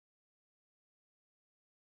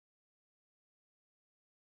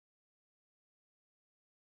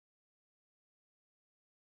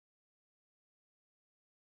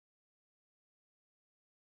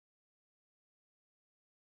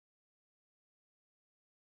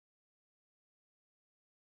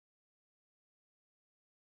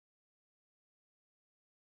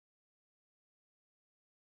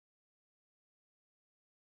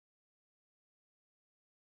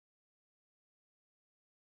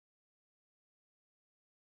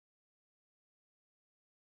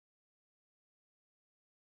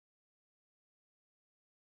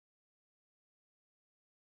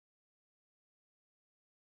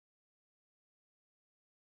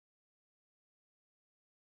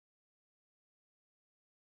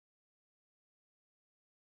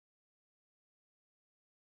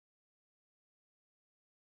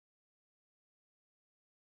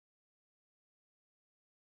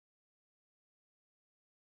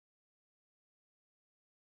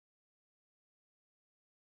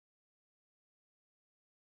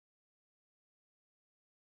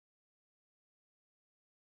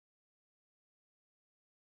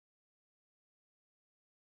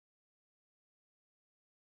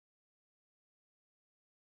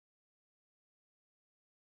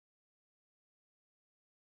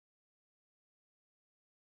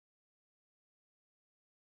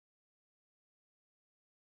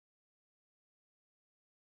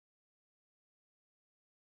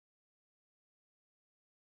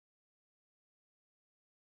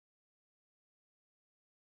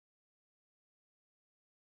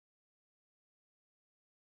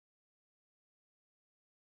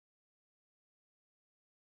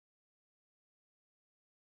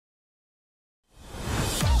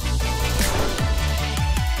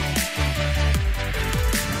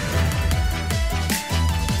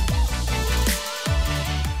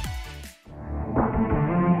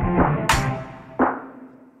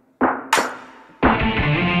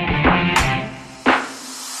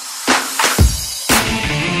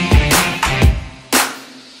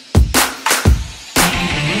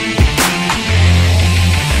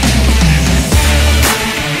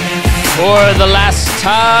For the last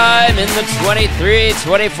time in the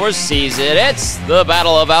 23-24 season, it's the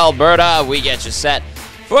Battle of Alberta. We get you set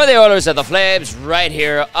for the Oilers and the Flames right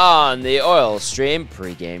here on the Oil Stream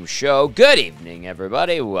pregame show. Good evening,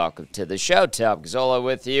 everybody. Welcome to the show. Tom Gazzola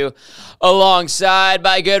with you, alongside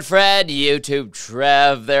my good friend, YouTube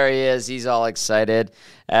Trev. There he is. He's all excited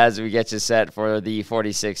as we get you set for the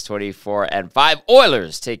 46-24-5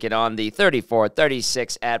 Oilers taking on the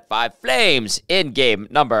 34-36-5 Flames in game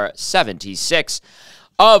number 76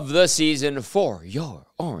 of the season for your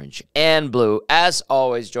orange and blue. As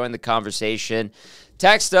always, join the conversation.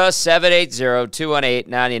 Text us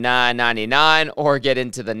 780-218-9999 or get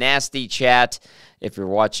into the nasty chat. If you're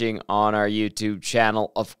watching on our YouTube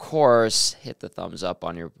channel, of course, hit the thumbs up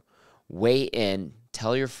on your way in.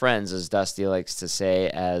 Tell your friends, as Dusty likes to say,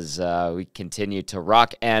 as we continue to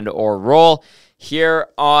rock and or roll here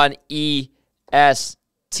on EST.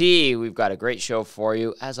 We've got a great show for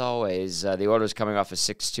you. As always, the Oilers coming off a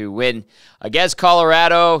 6-2 win against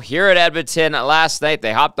Colorado here at Edmonton last night.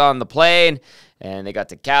 They hopped on the plane and they got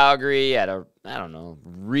to Calgary at a,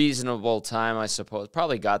 reasonable time, I suppose.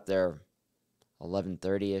 Probably got there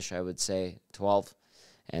 11:30-ish, I would say, 12.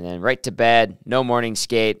 And then right to bed, no morning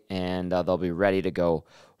skate, and they'll be ready to go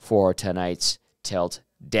for tonight's tilt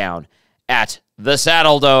down at the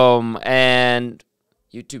Saddle Dome. And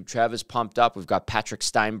YouTube Travis pumped up. We've got Patrick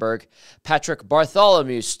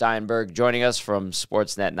Bartholomew Steinberg joining us from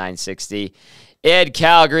Sportsnet 960 in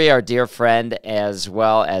Calgary, our dear friend, as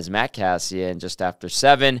well as Matt Kassian just after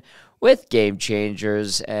 7 with Game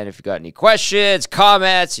Changers. And if you've got any questions,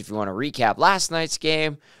 comments, if you want to recap last night's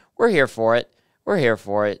game, we're here for it.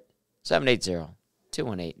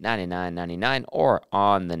 780-218-9999 or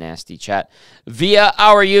on the nasty chat via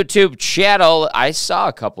our YouTube channel. I saw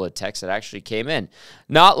a couple of texts that actually came in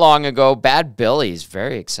not long ago. Bad Billy's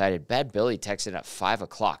very excited. Bad Billy texted at 5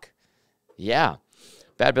 o'clock. Yeah.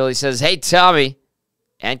 Bad Billy says, hey, Tommy,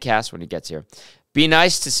 and Cass when he gets here, be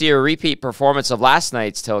nice to see a repeat performance of last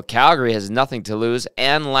night's till Calgary has nothing to lose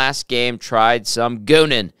and last game tried some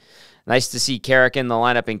goonin'. Nice to see Carrick in the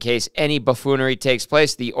lineup in case any buffoonery takes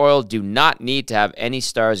place. The Oil do not need to have any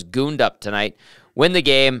stars gooned up tonight. Win the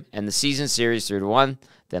game and the season series 3-1.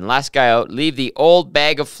 Then last guy out, leave the old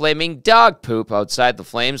bag of flaming dog poop outside the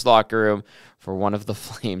Flames locker room for one of the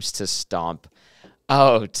Flames to stomp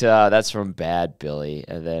out. That's from Bad Billy.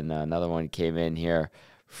 And then another one came in here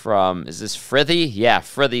from, is this Frithy? Yeah,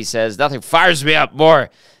 Frithy says, nothing fires me up more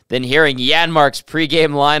than hearing Janmark's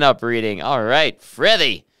pregame lineup reading. All right,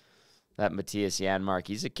 Frithy. That Matthias Janmark,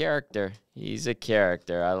 he's a character.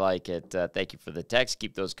 I like it. Thank you for the text.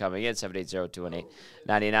 Keep those coming in.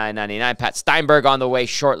 780-218-9999. Pat Steinberg on the way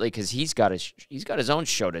shortly because he's got his own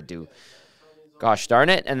show to do. Gosh darn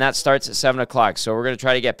it. And that starts at 7 o'clock. So we're going to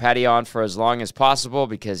try to get Patty on for as long as possible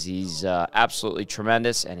because he's absolutely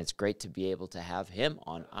tremendous. And it's great to be able to have him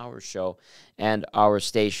on our show and our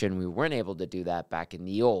station. We weren't able to do that back in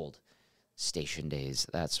the old station days,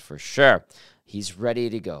 that's for sure. He's ready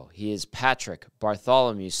to go. He is Patrick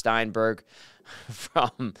Bartholomew Steinberg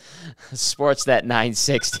from Sportsnet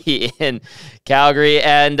 960 in Calgary.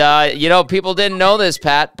 And, people didn't know this,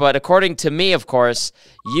 Pat, but according to me, of course,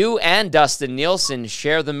 you and Dustin Nielsen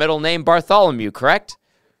share the middle name Bartholomew, correct?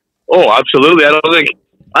 Oh, absolutely. I don't think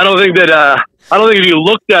if you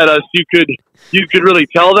looked at us, you could really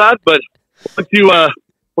tell that. But once you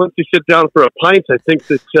sit down for a pint, I think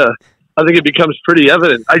it becomes pretty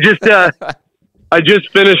evident. I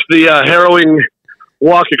just finished the harrowing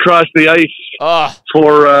walk across the ice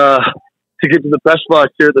to get to the press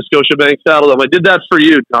box here at the Scotiabank Saddle Dome. I did that for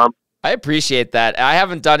you, Tom. I appreciate that. I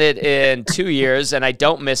haven't done it in 2 years, and I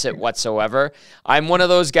don't miss it whatsoever. I'm one of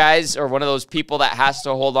those guys or one of those people that has to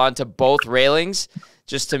hold on to both railings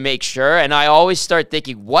just to make sure. And I always start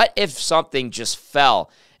thinking, what if something just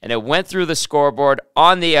fell and it went through the scoreboard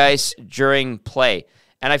on the ice during play?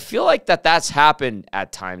 And I feel like that's happened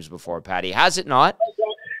at times before, Patty. Has it not?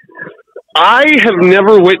 I have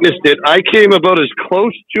never witnessed it. I came about as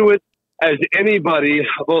close to it as anybody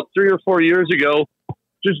about 3 or 4 years ago.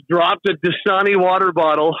 Just dropped a Dasani water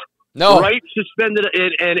bottle, right suspended,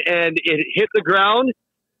 and it hit the ground.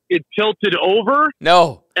 It tilted over.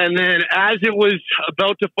 No. And then as it was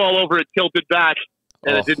about to fall over, it tilted back,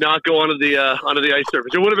 and it did not go onto the ice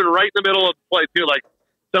surface. It would have been right in the middle of the play, too, like,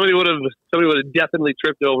 Somebody would have definitely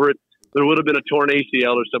tripped over it. There would have been a torn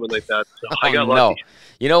ACL or something like that. So I got lucky. No.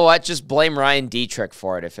 You know what? Just blame Ryan Dietrich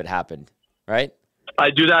for it if it happened, right? I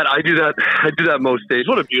do that most days.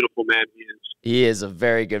 What a beautiful man he is. He is a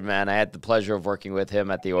very good man. I had the pleasure of working with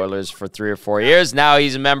him at the Oilers for 3 or 4 years. Now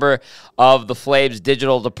he's a member of the Flames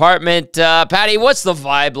digital department. Patty, what's the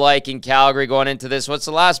vibe like in Calgary going into this? What's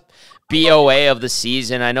the last BOA of the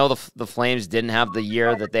season? I know the Flames didn't have the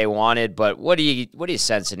year that they wanted, but what are you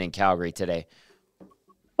sensing in Calgary today?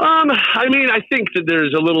 I mean, I think that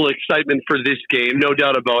there's a little excitement for this game, no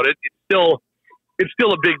doubt about it. It's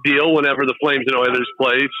still a big deal whenever the Flames and Oilers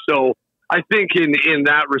play. So I think in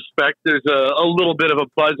that respect, there's a little bit of a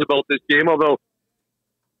buzz about this game, although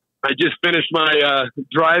I just finished my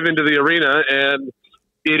drive into the arena, and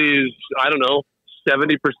it is,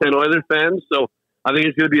 70% Oilers fans. So I think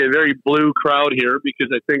it's going to be a very blue crowd here because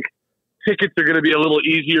I think tickets are going to be a little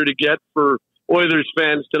easier to get for Oilers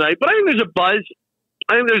fans tonight. But I think there's a buzz.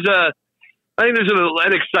 I think there's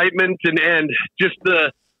an excitement and just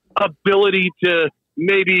the ability to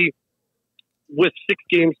maybe, with 6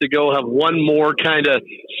 games to go, have one more kind of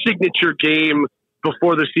signature game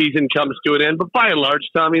before the season comes to an end. But by and large,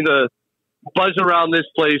 Tommy, the buzz around this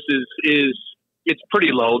place is it's pretty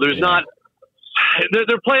low. There's not.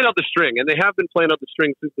 They're playing out the string, and they have been playing out the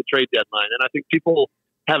string since the trade deadline. And I think people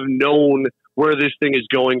have known where this thing is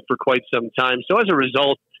going for quite some time. So as a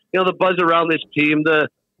result, the buzz around this team, the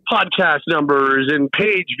podcast numbers and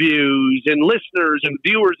page views and listeners and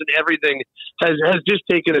viewers and everything has just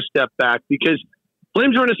taken a step back because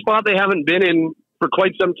Flames are in a spot they haven't been in for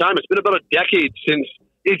quite some time. It's been about a decade since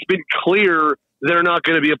it's been clear they're not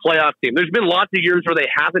going to be a playoff team. There's been lots of years where they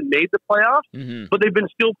haven't made the playoffs, but they've been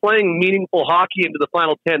still playing meaningful hockey into the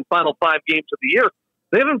final 10, final 5 games of the year.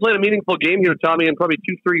 They haven't played a meaningful game here, Tommy, in probably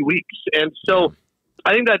 2-3 weeks. And so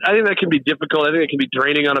I think that can be difficult. I think it can be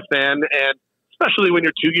draining on a fan, and especially when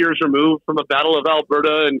you're 2 years removed from a Battle of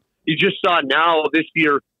Alberta, and you just saw now this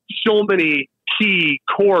year so many key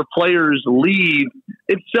core players leave.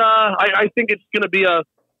 It's I think it's going to be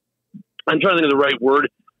I'm trying to think of the right word.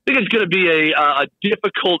 I think it's going to be a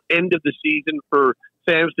difficult end of the season for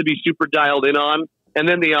fans to be super dialed in on, and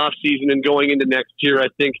then the off season and going into next year, I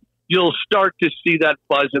think you'll start to see that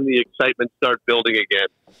buzz and the excitement start building again.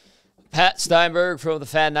 Pat Steinberg from the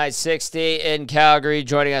Fan 960 in Calgary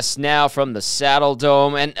joining us now from the Saddle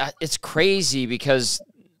Dome. And it's crazy because,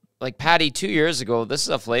 like Patty, 2 years ago, this is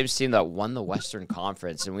a Flames team that won the Western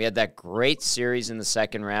Conference. And we had that great series in the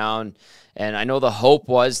second round. And I know the hope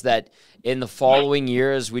was that in the following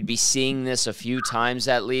years, we'd be seeing this a few times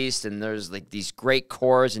at least. And there's like these great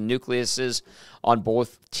cores and nucleuses on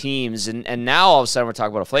both teams. And now all of a sudden we're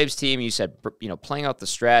talking about a Flames team. You said, playing out the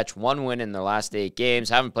stretch, 1 win in their last 8 games,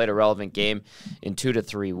 haven't played a relevant game in 2 to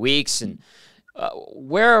 3 weeks. And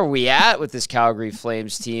where are we at with this Calgary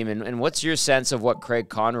Flames team? And what's your sense of what Craig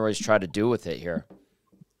Conroy's tried to do with it here?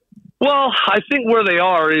 Well, I think where they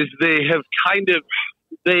are is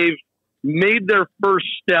they've made their first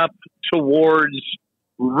step towards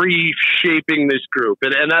reshaping this group.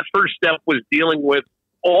 And that first step was dealing with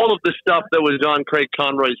all of the stuff that was on Craig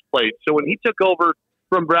Conroy's plate. So when he took over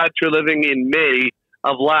from Brad Treliving in May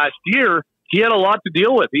of last year, he had a lot to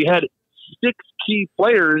deal with. He had 6 key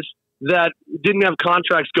players that didn't have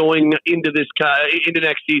contracts going into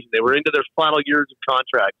next season. They were into their final years of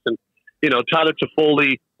contracts. And, Tyler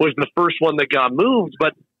Toffoli was the first one that got moved,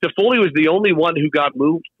 but Toffoli was the only one who got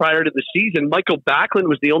moved prior to the season. Michael Backlund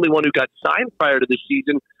was the only one who got signed prior to the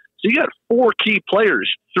season. So you got 4 key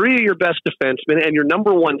players, 3 of your best defensemen, and your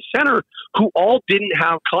number 1 center who all didn't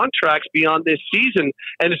have contracts beyond this season.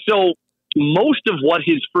 And so most of what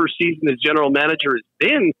his first season as general manager has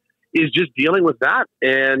been is just dealing with that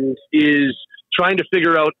and is trying to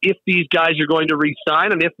figure out if these guys are going to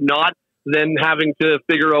re-sign, and if not, then having to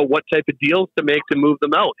figure out what type of deals to make to move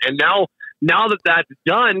them out. And now that that's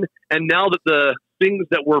done, and now that the things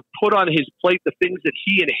that were put on his plate, the things that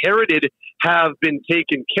he inherited have been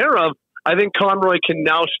taken care of, I think Conroy can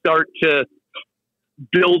now start to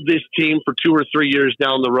build this team for 2 or 3 years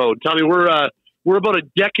down the road. Tommy, we're about a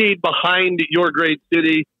decade behind your great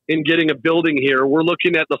city in getting a building here. We're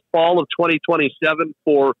looking at the fall of 2027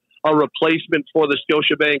 for a replacement for the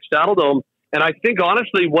Scotiabank Saddledome. And I think,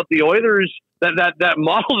 honestly, what the Oilers, that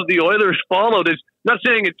model that the Oilers followed is, not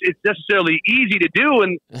saying it's necessarily easy to do,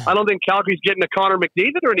 and I don't think Calgary's getting a Connor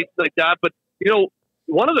McDavid or anything like that, but,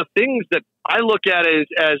 one of the things that I look at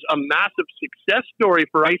as a massive success story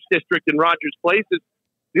for Ice District and Rogers Place is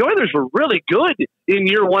the Oilers were really good in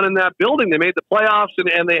year 1 in that building. They made the playoffs,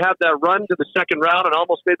 and they had that run to the second round and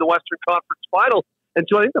almost made the Western Conference final. And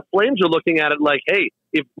so I think the Flames are looking at it like, hey,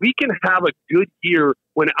 if we can have a good year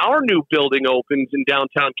when our new building opens in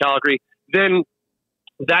downtown Calgary, then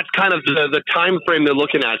that's kind of the time frame they're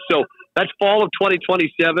looking at. So that's fall of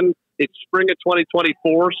 2027. It's spring of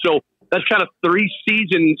 2024. So that's kind of 3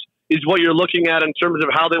 seasons is what you're looking at in terms of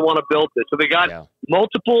how they want to build this. So they got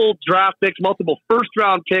multiple draft picks, multiple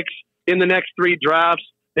first-round picks in the next 3 drafts.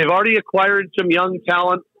 They've already acquired some young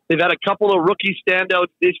talent. They've had a couple of rookie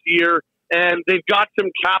standouts this year, and they've got some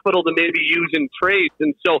capital to maybe use in trades.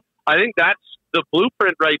 And so I think that's the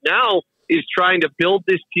blueprint right now, is trying to build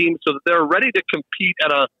this team so that they're ready to compete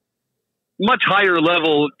at a much higher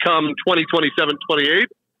level come 2027, 28,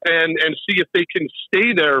 and see if they can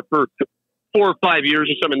stay there for 4 or 5 years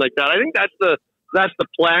or something like that. I think that's the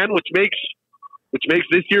plan, which makes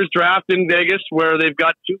this year's draft in Vegas, where they've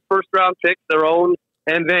got 2 first-round picks, their own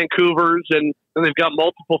and Vancouver's, and they've got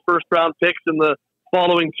multiple first-round picks in the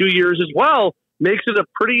following 2 years as well, makes it a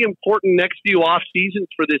pretty important next few off seasons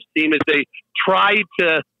for this team as they try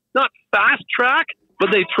to not fast track, but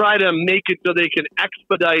they try to make it so they can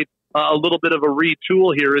expedite a little bit of a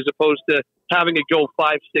retool here, as opposed to having it go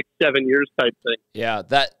 5, 6, 7 years type thing. Yeah,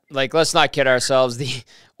 let's not kid ourselves. The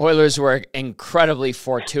Oilers were incredibly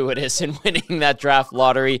fortuitous in winning that draft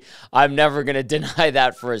lottery. I'm never going to deny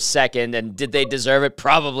that for a second. And did they deserve it?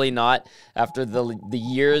 Probably not, after the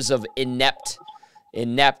years of inept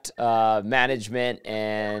management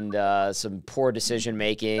and some poor decision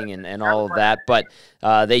making and all of that. But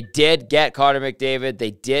they did get Connor McDavid.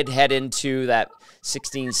 They did head into that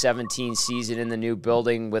 16-17 season in the new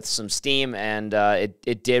building with some steam, and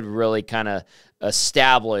it did really kind of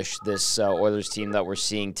establish this Oilers team that we're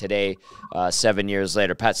seeing today, 7 years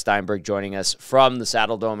later. Pat Steinberg joining us from the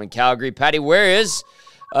Saddle Dome in Calgary. Patty, where is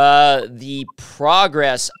the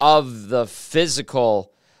progress of the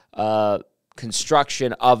physical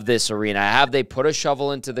construction of this arena? Have they put a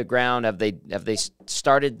shovel into the ground? Have they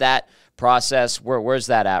started that process? Where's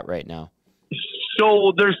that at right now?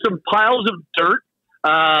 So there's some piles of dirt.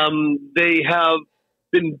 They have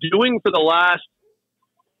been doing for the last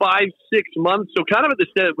 5, 6 months. So kind of at the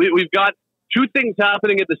start, we've got 2 things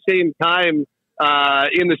happening at the same time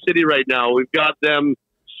in the city right now. We've got them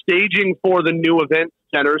staging for the new event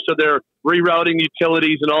center. So they're rerouting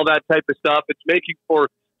utilities and all that type of stuff. It's making for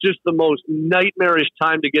just the most nightmarish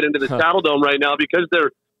time to get into the Saddle Dome right now, because they're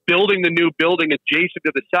building the new building adjacent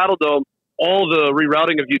to the Saddle Dome. All the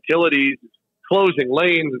rerouting of utilities, closing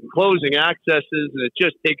lanes and closing accesses, and it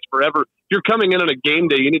just takes forever. If you're coming in on a game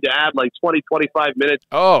day, you need to add like 20, 25 minutes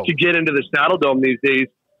to get into the Saddle Dome these days.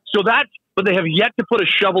 So but they have yet to put a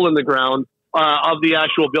shovel in the ground of the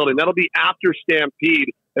actual building. That'll be after Stampede.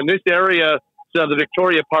 And this area, so the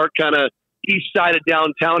Victoria Park kind of east side of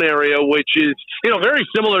downtown area, which is, very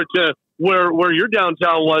similar to where your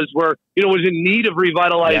downtown was, where, was in need of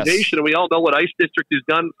revitalization. Yes. And we all know what Ice District has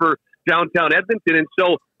done for downtown Edmonton. And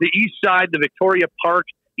so the east side, the Victoria Park,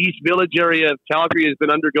 East Village area of Calgary has been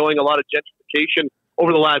undergoing a lot of gentrification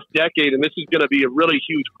over the last decade. And this is going to be a really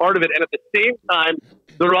huge part of it. And at the same time,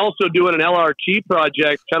 they're also doing an LRT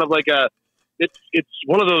project, kind of like it's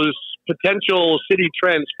one of those potential city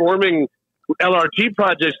transforming LRT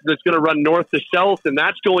projects that's going to run north to south, and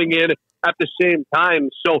that's going in at the same time.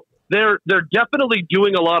 So they're definitely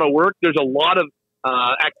doing a lot of work. There's a lot of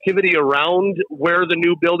activity around where the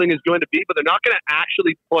new building is going to be, but they're not going to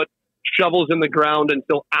actually put shovels in the ground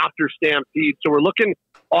until after Stampede. So we're looking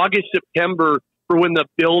August, September for when the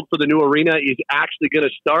build for the new arena is actually going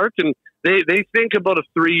to start. And they think about a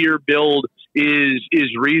 3-year build is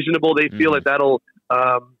reasonable. They feel like that'll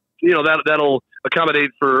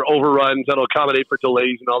accommodate for overruns, that'll accommodate for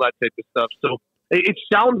delays and all that type of stuff. So it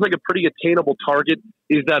sounds like a pretty attainable target,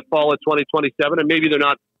 is that fall of 2027. And maybe they're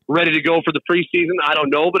not ready to go for the preseason. I don't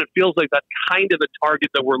know, but it feels like that's kind of the target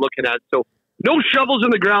that we're looking at. So no shovels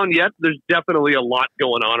in the ground yet. There's definitely a lot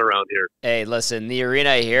going on around here. Hey, listen, the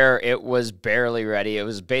arena here, it was barely ready. It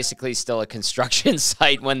was basically still a construction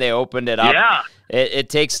site when they opened it up. Yeah. It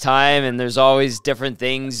takes time, and there's always different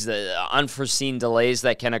things, unforeseen delays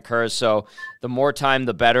that can occur. So the more time,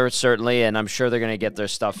 the better, certainly, and I'm sure they're going to get their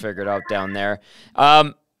stuff figured out down there.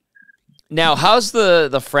 Now, how's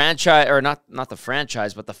the franchise, or not the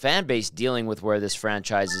franchise, but the fan base dealing with where this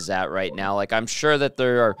franchise is at right now? Like, I'm sure that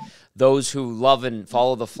there are those who love and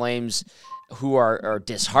follow the Flames who are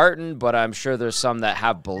disheartened, but I'm sure there's some that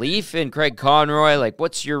have belief in Craig Conroy. Like,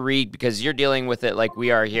 what's your read? Because you're dealing with it like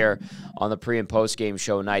we are here on the pre- and post-game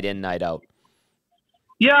show, night in, night out.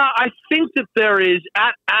 Yeah, I think that there is,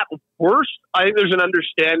 at worst, I think there's an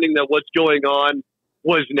understanding that what's going on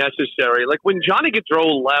was necessary. Like, when Johnny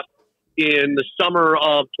Gaudreau left in the summer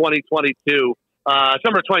of 2022,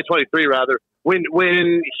 summer of 2023, rather, when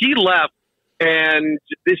he left, and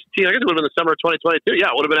this team, I guess it would have been the summer of 2022. Yeah,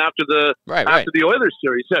 it would have been after the Oilers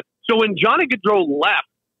series. So when Johnny Gaudreau left,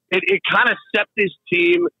 it kind of set this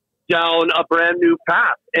team down a brand new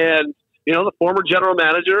path. And the former general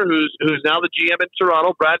manager who's now the GM in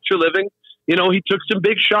Toronto, Brad Treliving, he took some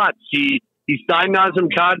big shots. He signed Nazem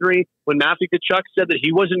Kadri when Matthew Tkachuk said that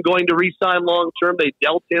he wasn't going to re-sign long-term. They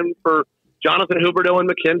dealt him for Jonathan Huberdeau and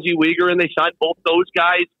Mackenzie Weegar, and they signed both those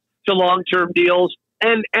guys to long-term deals,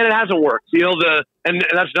 and it hasn't worked. And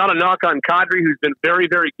that's not a knock on Kadri, who's been very,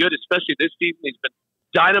 very good, especially this season. He's been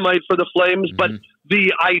dynamite for the Flames, but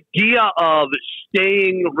the idea of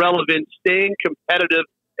staying relevant, staying competitive,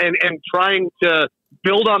 and trying to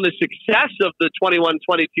build on the success of the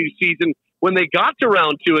 21-22 season when they got to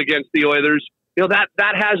round 2 against the Oilers,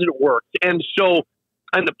 that hasn't worked. And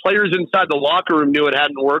the players inside the locker room knew it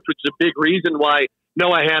hadn't worked, which is a big reason why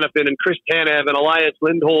Noah Hannafin and Chris Tanev and Elias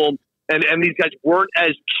Lindholm and these guys weren't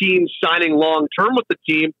as keen signing long-term with the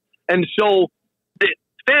team. And so the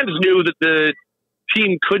fans knew that the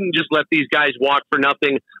team couldn't just let these guys walk for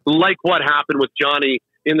nothing, like what happened with Johnny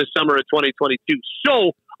in the summer of 2022.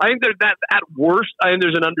 So I think that at worst, I think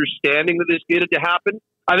there's an understanding that this needed to happen.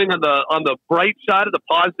 I think on the bright side, of the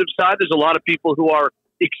positive side, there's a lot of people who are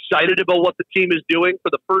excited about what the team is doing. For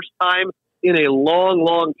the first time in a long,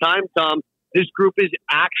 long time, Tom, this group is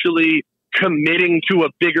actually committing to a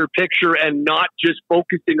bigger picture and not just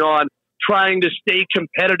focusing on trying to stay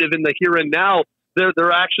competitive in the here and now.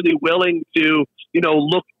 They're actually willing to,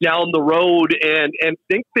 look down the road and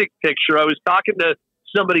think big picture. I was talking to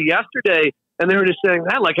somebody yesterday, and they were just saying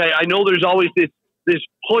that, I know there's always this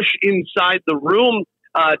push inside the room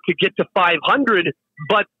to get to 500,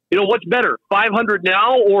 but what's better, 500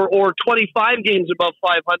 now or 25 games above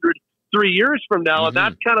 500 3 years from now? And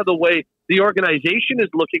that's kind of the way the organization is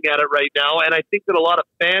looking at it right now. And I think that a lot of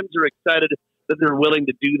fans are excited that they're willing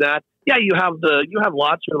to do that. Yeah, you have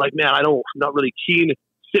lots who are like, man, I'm not really keen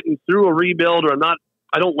sitting through a rebuild, or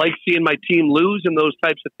I don't like seeing my team lose and those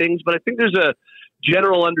types of things. But I think there's a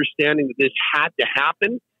general understanding that this had to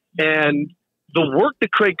happen. And the work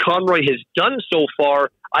that Craig Conroy has done so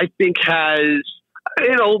far, I think has,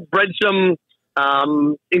 bred some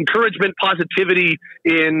encouragement, positivity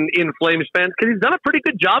in Flames fans, because he's done a pretty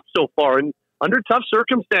good job so far. And under tough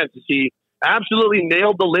circumstances, he absolutely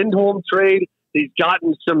nailed the Lindholm trade. He's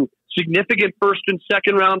gotten some significant first and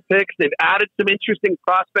second round picks. They've added some interesting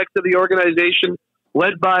prospects to the organization,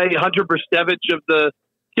 led by Hunter Brstevich of the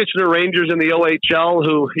Kitchener Rangers in the OHL,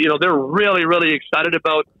 who, they're really, really excited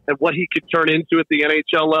about and what he could turn into at the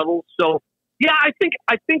NHL level. So, yeah, I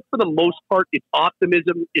think for the most part, it's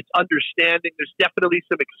optimism, it's understanding. There's definitely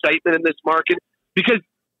some excitement in this market, because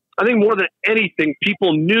I think more than anything,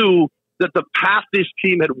 people knew that the path this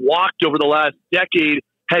team had walked over the last decade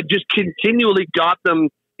had just continually got them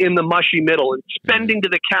in the mushy middle and spending to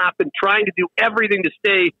the cap and trying to do everything to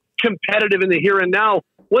stay competitive in the here and now.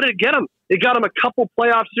 What did it get them? It got them a couple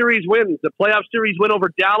playoff series wins, a playoff series win over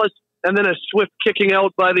Dallas, and then a swift kicking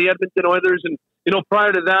out by the Edmonton Oilers. And,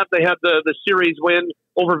 prior to that, they had the series win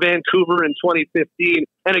over Vancouver in 2015.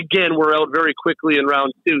 And again, we're out very quickly in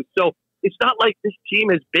round 2. So it's not like this team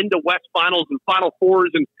has been to West Finals and Final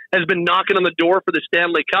Fours and has been knocking on the door for the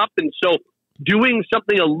Stanley Cup. And so doing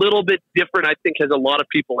something a little bit different, I think, has a lot of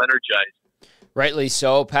people energized. Rightly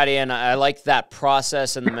so, Patty, and I like that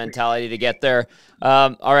process and the mentality to get there.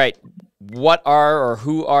 All right, what are or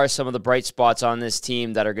who are some of the bright spots on this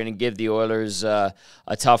team that are going to give the Oilers a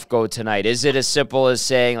tough go tonight? Is it as simple as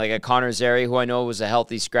saying like a Connor Zary, who I know was a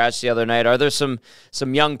healthy scratch the other night? Are there some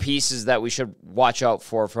young pieces that we should watch out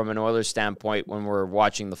for from an Oilers standpoint when we're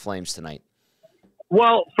watching the Flames tonight?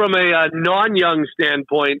 Well, from a non-young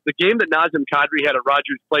standpoint, the game that Nazem Kadri had at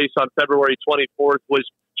Rogers Place on February 24th was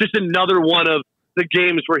just another one of the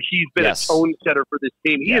games where he's been a tone setter for this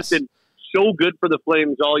team. He has been so good for the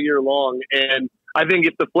Flames all year long. And I think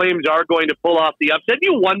if the Flames are going to pull off the upset,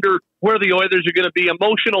 you wonder where the Oilers are going to be.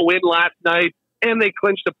 Emotional win last night, and they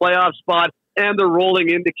clinched a playoff spot, and they're rolling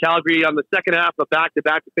into Calgary on the second half of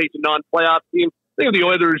back-to-back to face a non-playoff team. I think if the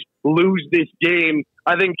Oilers lose this game,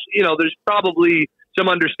 I think, there's probably some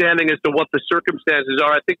understanding as to what the circumstances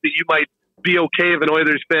are. I think that you might be okay if an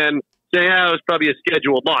Oilers fan saying, it was probably a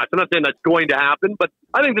scheduled loss. I'm not saying that's going to happen, but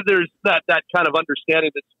I think that there's that kind of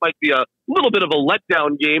understanding that this might be a little bit of a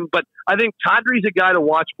letdown game. But I think Kadri's a guy to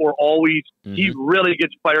watch for always. He really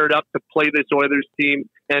gets fired up to play this Oilers team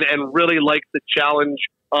and really likes the challenge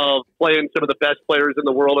of playing some of the best players in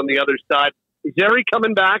the world on the other side. Zary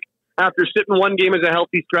coming back after sitting one game as a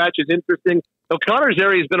healthy scratch is interesting. So Connor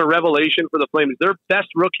Zary has been a revelation for the Flames. Their best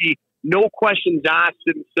rookie, no questions asked,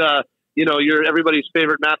 since you're everybody's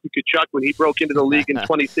favorite Matthew Tkachuk when he broke into the league in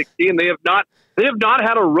 2016. They have not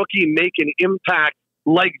had a rookie make an impact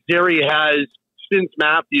like Zary has since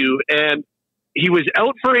Matthew. And he was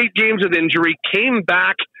out for 8 games with injury, came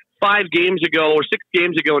back 5 games ago or 6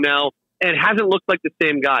 games ago now, and hasn't looked like the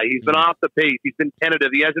same guy. He's been off the pace. He's been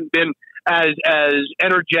tentative. He hasn't been as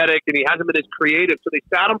energetic, and he hasn't been as creative. So they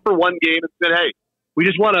sat him for one game and said, hey, we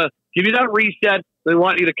just want to give you that reset. We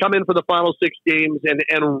want you to come in for the final 6 games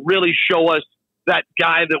and really show us that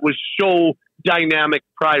guy that was so dynamic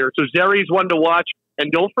prior. So Zeri's one to watch.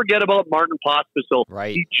 And don't forget about Martin Pospisil.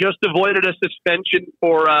 Right. He just avoided a suspension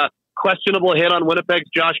for a questionable hit on Winnipeg's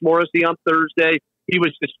Josh Morrissey on Thursday. He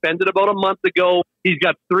was suspended about a month ago. He's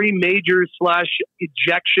got 3 majors /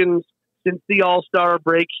 ejections since the All-Star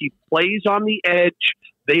break. He plays on the edge.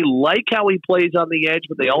 They like how he plays on the edge,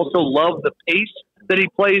 but they also love the pace that he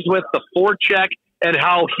plays with, the forecheck, and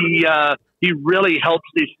how he really helps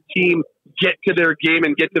this team get to their game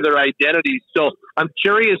and get to their identities. So I'm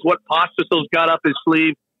curious what Pospisil's got up his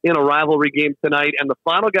sleeve in a rivalry game tonight. And the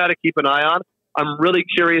final guy to keep an eye on, I'm really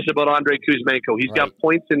curious about Andrei Kuzmenko. He's got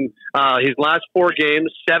points in his last 4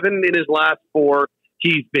 games, 7 in his last 4.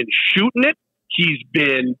 He's been shooting it. He's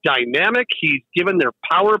been dynamic. He's given their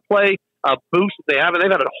power play a boost. They've had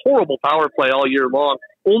a horrible power play all year long,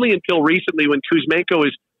 only until recently when Kuzmenko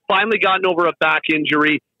has finally gotten over a back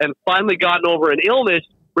injury and finally gotten over an illness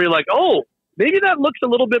where you're like, oh, maybe that looks a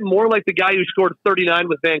little bit more like the guy who scored 39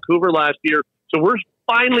 with Vancouver last year. So we're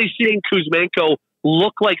finally seeing Kuzmenko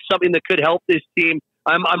look like something that could help this team.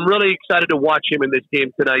 I'm really excited to watch him in this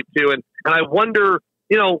game tonight too. And I wonder,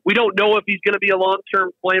 we don't know if he's going to be a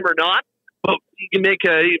long-term Flame or not, but you can make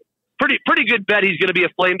a pretty good bet he's going to be a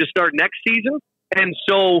Flame to start next season. And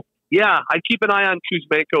so, yeah, I keep an eye on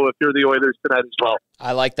Kuzmenko if you're the Oilers tonight as well.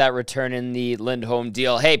 I like that return in the Lindholm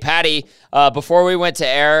deal. Hey, Patty, before we went to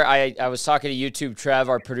air, I was talking to YouTube Trev,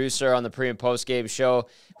 our producer on the pre- and post-game show,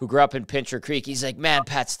 who grew up in Pincher Creek. He's like, man,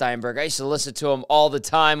 Pat Steinberg, I used to listen to him all the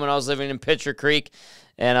time when I was living in Pincher Creek.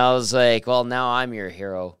 And I was like, well, now I'm your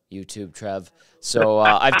hero, YouTube Trev. So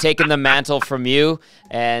I've taken the mantle from you,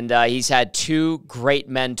 and he's had 2 great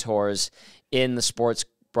mentors in the sports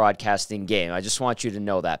broadcasting game. I just want you to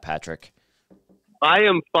know that, Patrick. I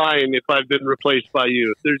am fine if I've been replaced by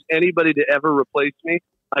you. If there's anybody to ever replace me,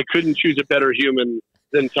 I couldn't choose a better human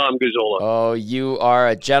than Tom Gazzola. Oh, you are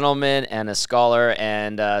a gentleman and a scholar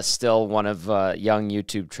and still one of young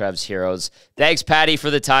YouTube Trev's heroes. Thanks, Patty, for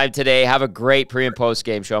the time today. Have a great pre- and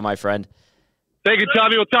post-game show, my friend. Thank you,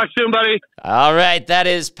 Tommy. We'll talk soon, buddy. All right, that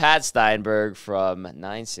is Pat Steinberg from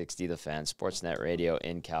 960 The Fan, Sportsnet Radio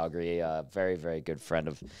in Calgary. A very, very good friend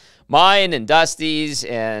of mine and Dusty's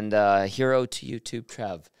and hero to YouTube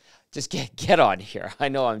Trev. Just get on here. I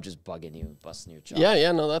know I'm just bugging you and busting your chops.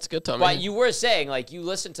 Yeah, no, that's good, Tommy. But you were saying, like, you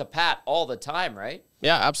listen to Pat all the time, right?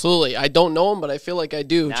 Yeah, absolutely. I don't know him, but I feel like I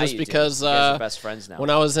do. Now just you because do. You guys are best friends now. when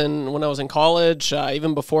I was in college,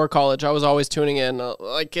 even before college, I was always tuning in.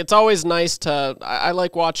 Like, it's always nice to. I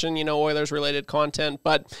like watching Oilers related content,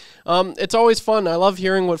 but it's always fun. I love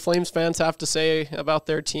hearing what Flames fans have to say about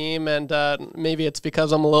their team, and maybe it's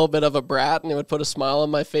because I'm a little bit of a brat, and it would put a smile on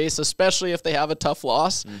my face, especially if they have a tough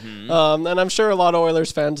loss. Mm-hmm. And I'm sure a lot of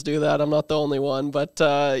Oilers fans do that. I'm not the only one, but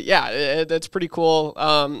yeah, it's pretty cool.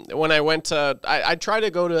 When I went to, I try to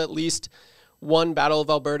go to at least one Battle of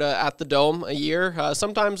Alberta at the Dome a year.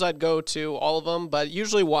 Sometimes I'd go to all of them, but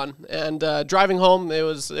usually one. And driving home, it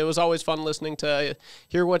was always fun listening to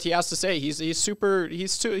hear what he has to say. He's so good,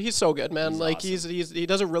 man. He's like awesome. he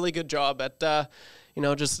does a really good job at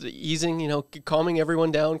just easing, calming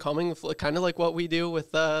everyone down, calming kind of like what we do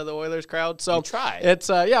with the Oilers crowd. So we try. It's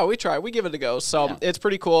we try. We give it a go. So It's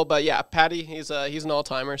pretty cool. But yeah, Patty, he's an all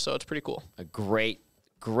timer, so it's pretty cool. A great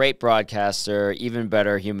broadcaster, even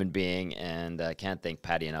better human being, and can't thank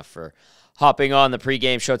Patty enough for hopping on the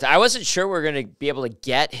pregame show. I wasn't sure we were going to be able to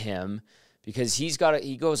get him because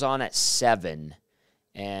he goes on at 7,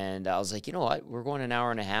 and I was like, you know what, we're going an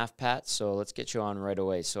hour and a half, Pat, so let's get you on right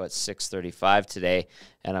away. So it's 6:35 today,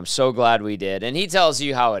 and I'm so glad we did. And he tells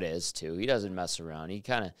you how it is too. He doesn't mess around. He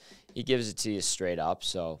gives it to you straight up.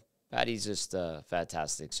 So Patty's just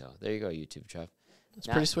fantastic. So there you go, YouTube Trev. It's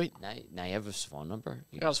pretty sweet. Now you have his phone number.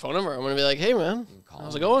 You got his phone number. I'm going to be like, hey, man,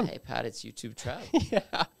 how's it going? Hey, Pat, it's YouTube Trev. Yeah.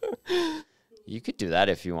 You could do that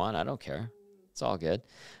if you want. I don't care. It's all good.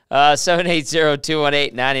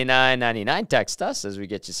 780-218-9999. Text us as we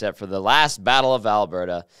get you set for the last Battle of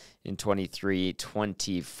Alberta in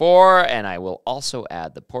 23-24. And I will also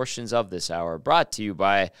add the portions of this hour brought to you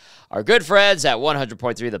by our good friends at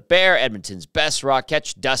 100.3 The Bear, Edmonton's best rock.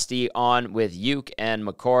 Catch Dusty on with Uke and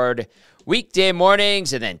McCord weekday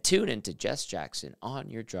mornings, and then tune into Jess Jackson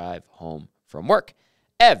on your drive home from work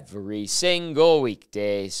every single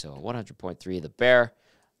weekday. So 100.3 The Bear,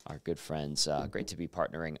 our good friends. Great to be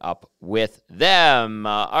partnering up with them.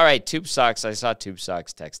 All right, Tube Socks. I saw Tube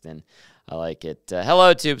Socks text in. I like it.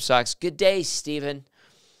 Hello, Tube Socks. Good day, Steven.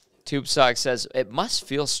 Tube Sock says, it must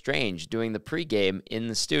feel strange doing the pregame in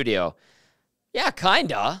the studio. Yeah,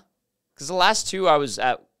 kinda. Because the last two I was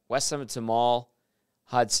at West Edmonton Mall,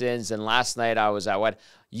 Hudson's, and last night I was at what?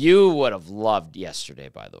 You would have loved yesterday,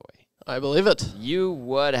 by the way. I believe it. You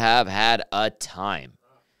would have had a time.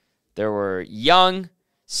 There were young,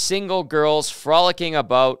 single girls frolicking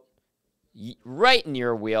about right in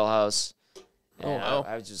your wheelhouse. And wow.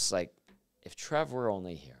 I was just like, if Trev were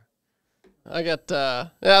only here. I got,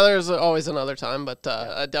 there's always another time, but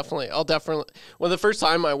I'll definitely, well, the first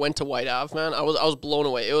time I went to White Ave, man, I was blown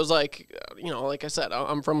away. It was like, like I said,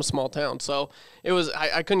 I'm from a small town, so it was,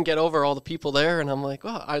 I couldn't get over all the people there, and I'm like,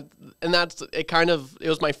 wow, it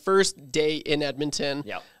was my first day in Edmonton.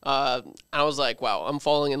 Yeah. I was like, wow, I'm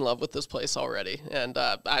falling in love with this place already, and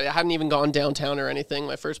I hadn't even gone downtown or anything.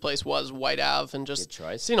 My first place was White Ave, and just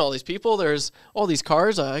seeing all these people, there's all these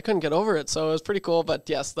cars, I couldn't get over it, so it was pretty cool. But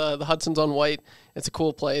yes, the Hudson's on White, it's a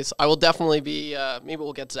cool place. I will definitely be, maybe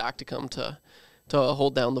we'll get Zach to come to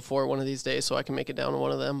hold down the fort one of these days so I can make it down to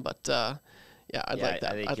one of them, but yeah, I'd like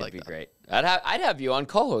that. I think I'd it'd like be that. great. I'd have you on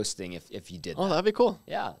co-hosting if you did that. Oh, that'd be cool.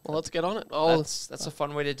 Yeah. Well, let's get on it. That's a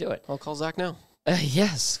fun way to do it. I'll call Zach now.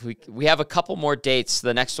 Yes, we have a couple more dates.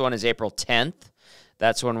 The next one is April 10th.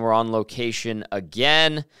 That's when we're on location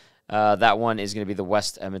again. That one is going to be the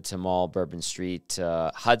West Edmonton Mall, Bourbon Street,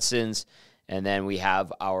 Hudson's. And then we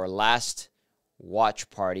have our last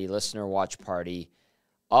listener watch party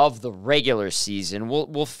of the regular season.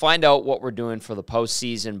 We'll find out what we're doing for the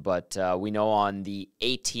postseason, but we know on the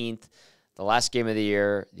 18th, the last game of the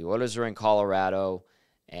year, the Oilers are in Colorado,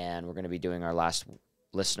 and we're going to be doing our last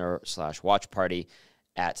listener/watch party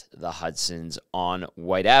at the Hudson's on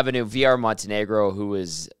White Avenue. VR Montenegro, who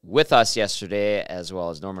was with us yesterday, as well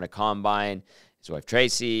as Norman Combine, his wife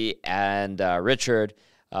Tracy, and Richard.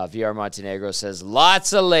 VR Montenegro says,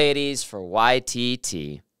 lots of ladies for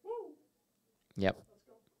YTT. Yep,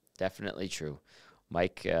 definitely true.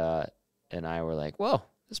 Mike and I were like, whoa,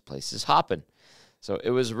 this place is hopping. So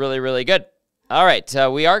it was really, really good. All right,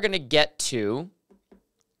 we are going to get to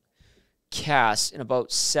Cass in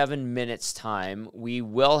about 7 minutes' time. We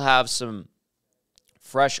will have some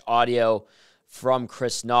fresh audio from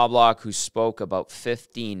Chris Knobloch, who spoke about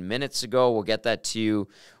 15 minutes ago. We'll get that to you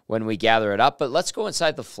when we gather it up. But let's go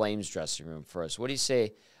inside the Flames dressing room first. What do you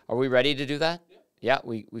say? Are we ready to do that? Yeah,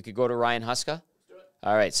 we could go to Ryan Huska? Let's do it.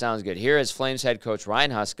 All right, sounds good. Here is Flames head coach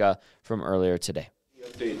Ryan Huska from earlier today.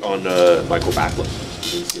 Update on Michael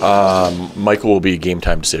Backlund. Michael will be a game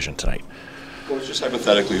time decision tonight. Coach, just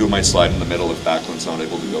hypothetically, who might slide in the middle if Backlund's not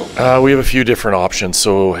able to go? We have a few different options.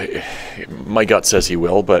 So my gut says he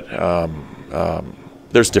will, but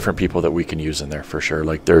there's different people that we can use in there for sure.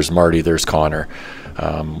 Like there's Marty, there's Connor.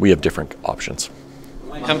 We have different options.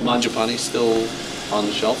 Mangiapane still on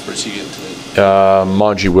the shelf, or is he in tonight?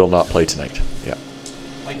 Manji will not play tonight. Yeah.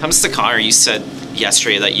 When it comes to Connor, you said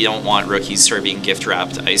yesterday that you don't want rookies sort of being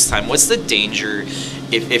gift-wrapped ice time. What's the danger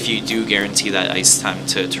if you do guarantee that ice time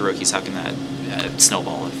to rookies? How can that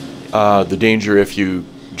snowball? The danger if you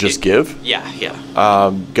just give? Yeah.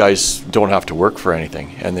 Guys don't have to work for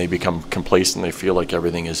anything, and they become complacent. They feel like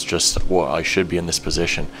everything is just, well, I should be in this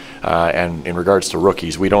position. And in regards to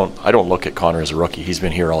rookies, I don't look at Connor as a rookie. He's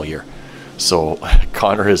been here all year. So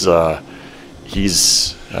Connor is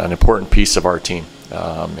he's an important piece of our team.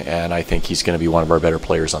 And I think he's going to be one of our better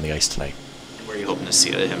players on the ice tonight. Where are you hoping to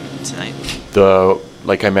see him tonight?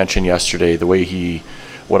 Like I mentioned yesterday,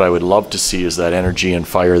 what I would love to see is that energy and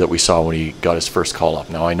fire that we saw when he got his first call up.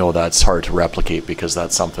 Now I know that's hard to replicate because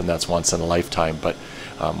that's something that's once in a lifetime, but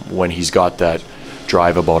when he's got that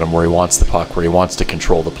drive about him where he wants the puck, where he wants to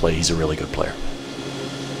control the play, he's a really good player.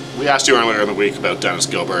 We asked you earlier in the week about Dennis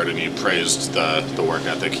Gilbert, and you praised the work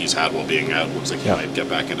ethic he's had while being out. Looks like he might get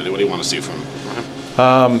back into it. What do you want to see from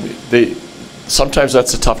him? Sometimes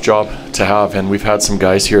that's a tough job to have, and we've had some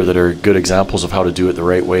guys here that are good examples of how to do it the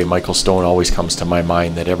right way. Michael Stone always comes to my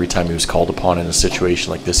mind that every time he was called upon in a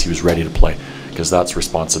situation like this, he was ready to play, because that's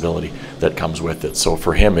responsibility that comes with it. So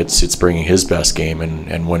for him, it's bringing his best game,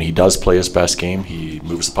 and when he does play his best game, he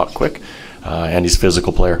moves the puck quick, and he's a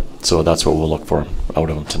physical player. So that's what we'll look for out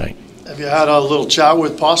of him tonight. Have you had a little chat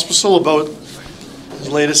with Pospisil about his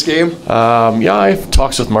latest game? Yeah, I have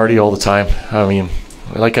talks with Marty all the time. I mean,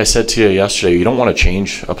 like I said to you yesterday, you don't want to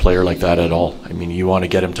change a player like that at all. I mean, you want to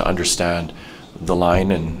get him to understand the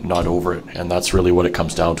line and not over it, and that's really what it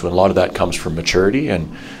comes down to. And a lot of that comes from maturity,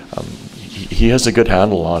 and he has a good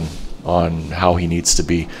handle on how he needs to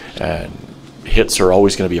be. And hits are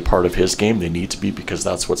always going to be a part of his game. They need to be, because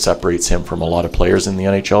that's what separates him from a lot of players in the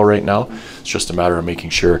NHL right now. It's just a matter of making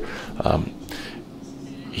sure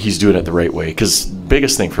he's doing it the right way. Because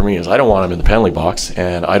biggest thing for me is I don't want him in the penalty box,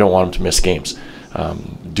 and I don't want him to miss games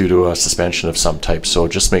due to a suspension of some type. So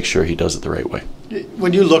just make sure he does it the right way.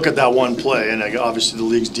 When you look at that one play, and obviously the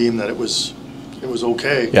league's deemed that it was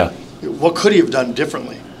okay. Yeah. What could he have done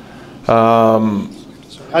differently? How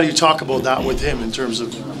do you talk about that with him in terms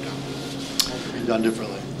of what could be done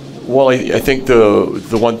differently? Well, I think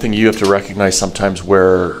the one thing you have to recognize sometimes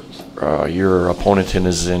where your opponent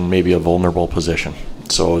is in maybe a vulnerable position.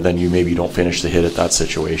 So then you maybe don't finish the hit at that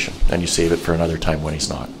situation, and you save it for another time when he's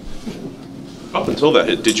not. Up until that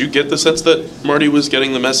hit, did you get the sense that Marty was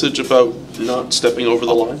getting the message about not stepping over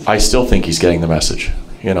the line? I still think he's getting the message.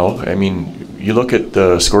 You know, I mean, you look at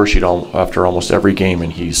the score sheet after almost every game,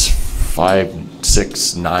 and he's 5,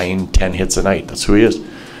 6, 9, 10 hits a night. That's who he is.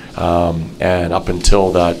 And up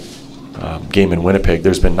until that game in Winnipeg,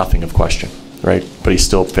 there's been nothing of question, right? But he's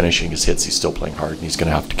still finishing his hits. He's still playing hard, and he's going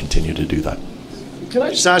to have to continue to do that. Can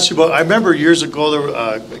I just ask you about, I remember years ago, there,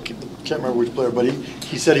 I can't remember which player, but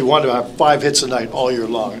he said he wanted to have 5 hits a night all year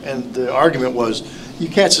long. And the argument was, you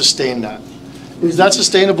can't sustain that. Is that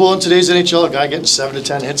sustainable in today's NHL, a guy getting 7 to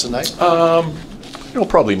 10 hits a night?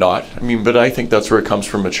 Probably not. I mean, but I think that's where it comes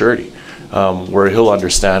from maturity, where he'll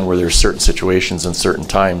understand where there's certain situations and certain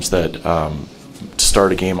times that to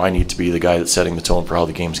start a game, I need to be the guy that's setting the tone for how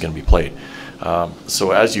the game's going to be played.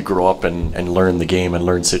 So as you grow up and learn the game and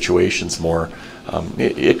learn situations more,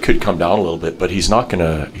 it could come down a little bit, but he's not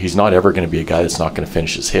ever gonna be a guy that's not gonna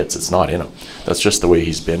finish his hits. It's not in him. That's just the way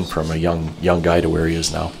he's been from a young guy to where he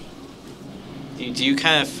is now. Do you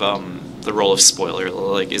kind of the role of spoiler?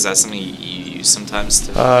 Like, is that something you use sometimes?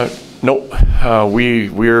 Nope.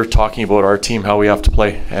 We're talking about our team, how we have to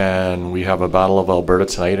play, and we have a Battle of Alberta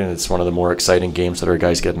tonight, and it's one of the more exciting games that our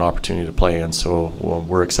guys get an opportunity to play in. So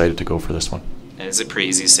we're excited to go for this one. And is it pretty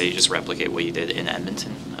easy to say you just replicate what you did in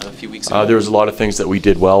Edmonton a few weeks ago? There was a lot of things that we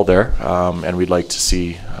did well there, and we'd like to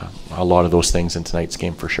see a lot of those things in tonight's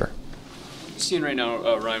game for sure. Seeing right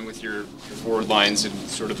now, Ryan, with your forward lines and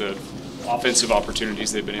sort of the offensive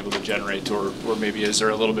opportunities they've been able to generate, or maybe is there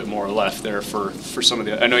a little bit more left there for some of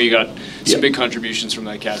the, I know you got some big contributions from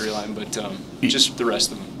that Cadre line, but just the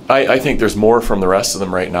rest of them. I think there's more from the rest of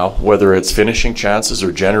them right now, whether it's finishing chances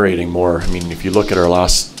or generating more. I mean, if you look at our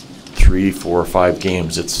last 3, 4, 5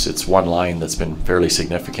 games, it's one line that's been fairly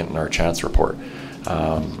significant in our chance report.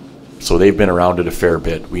 So they've been around it a fair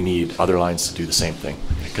bit. We need other lines to do the same thing,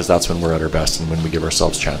 because that's when we're at our best and when we give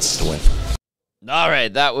ourselves chances to win. All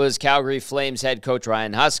right, that was Calgary Flames head coach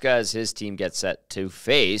Ryan Huska as his team gets set to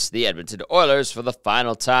face the Edmonton Oilers for the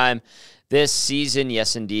final time this season.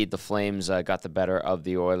 Yes, indeed, the Flames got the better of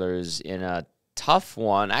the Oilers in a tough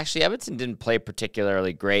one. Actually, Edmonton didn't play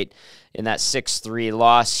particularly great in that 6-3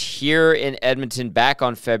 loss here in Edmonton back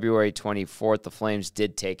on February 24th. The Flames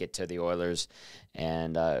did take it to the Oilers,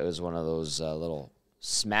 and it was one of those little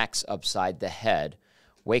smacks upside the head,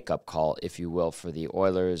 wake-up call, if you will, for the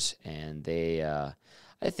Oilers, and they,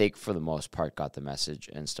 I think, for the most part, got the message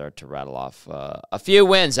and started to rattle off a few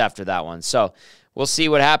wins after that one. So we'll see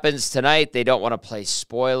what happens tonight. They don't want to play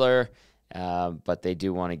spoiler, but they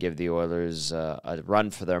do want to give the Oilers a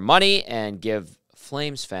run for their money and give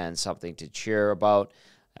Flames fans something to cheer about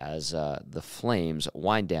as the Flames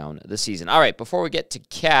wind down the season. All right, before we get to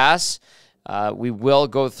Cass, we will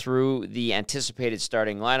go through the anticipated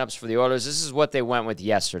starting lineups for the Oilers. This is what they went with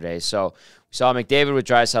yesterday. So we saw McDavid with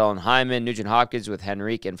Draisaitl and Hyman, Nugent-Hopkins with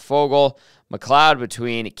Henrique and Foegele, McLeod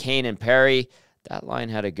between Kane and Perry. That line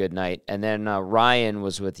had a good night. And then Ryan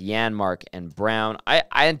was with Janmark and Brown. I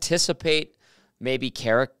anticipate maybe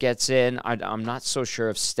Carrick gets in. I'm not so sure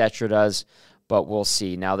if Stetcher does, but we'll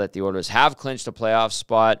see. Now that the Oilers have clinched a playoff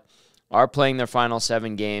spot, are playing their final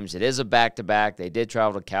 7 games. It is a back-to-back. They did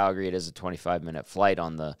travel to Calgary. It is a 25-minute flight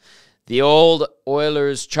on the old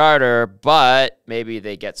Oilers charter, but maybe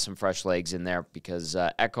they get some fresh legs in there because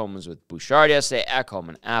Ekholm was with Bouchard yesterday. Ekholm,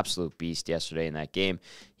 an absolute beast yesterday in that game.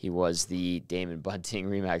 He was the Damon Bunting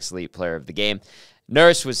Remax Elite Player of the game.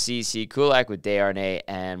 Nurse was CC, Kulak with Desharnais,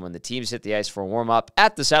 and when the teams hit the ice for a warm-up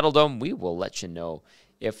at the Saddledome, we will let you know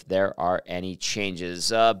if there are any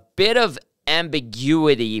changes. A bit of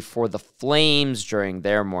ambiguity for the Flames during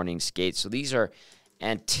their morning skate. So these are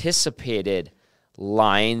anticipated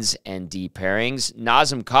lines and D pairings.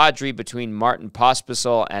 Nazem Kadri between Martin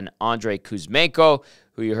Pospisil and Andrei Kuzmenko,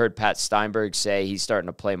 who you heard Pat Steinberg say he's starting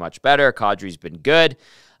to play much better. Kadri's been good.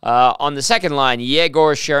 On the second line,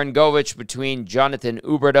 Yegor Sharangovich between Jonathan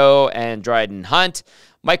Huberdeau and Dryden Hunt.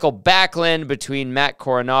 Michael Backlund between Matt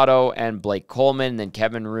Coronado and Blake Coleman. And then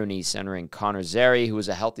Kevin Rooney centering Connor Zary, who was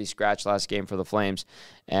a healthy scratch last game for the Flames.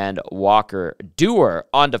 And Walker Duehr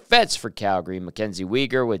on defense for Calgary. Mackenzie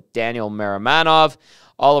Weegar with Daniel Maramanov.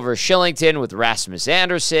 Oliver Shillington with Rasmus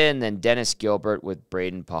Anderson. Then Dennis Gilbert with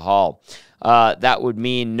Braden Pahal. That would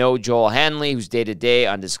mean no Joel Hanley, who's day-to-day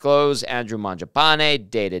undisclosed. Andrew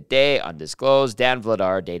Mangiapane, day-to-day undisclosed. Dan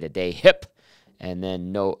Vladar, day-to-day hip. And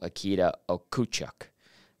then no Akita Okuchuk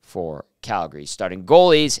for Calgary. Starting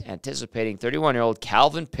goalies, anticipating 31-year-old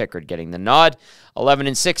Calvin Pickard getting the nod.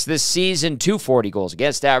 11-6 this season, 240 goals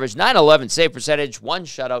against average, 911 save percentage, 1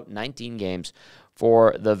 shutout, 19 games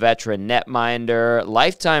for the veteran netminder.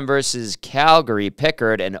 Lifetime versus Calgary,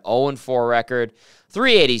 Pickard, an 0-4 record,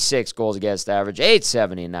 386 goals against average,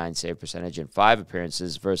 879 save percentage, and 5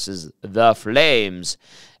 appearances versus the Flames.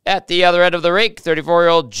 At the other end of the rink,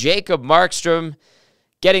 34-year-old Jacob Markstrom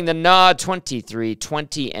getting the nod.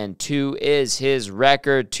 23-20-2 is his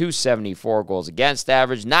record. 274 goals against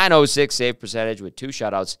average. 906 save percentage with 2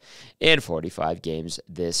 shutouts in 45 games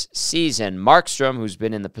this season. Markstrom, who's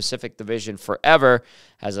been in the Pacific Division forever,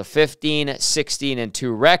 has a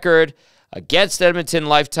 15-16-2 record against Edmonton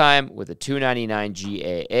lifetime with a 299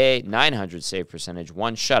 GAA, 900 save percentage,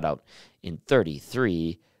 1 shutout in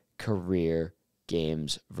 33 career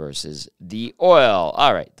games versus the Oil.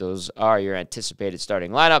 All right, those are your anticipated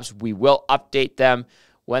starting lineups. We will update them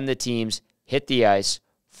when the teams hit the ice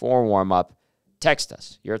for warm-up. Text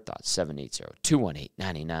us your thoughts,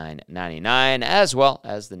 780-218-9999, as well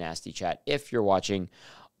as the Nasty Chat if you're watching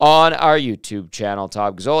on our YouTube channel.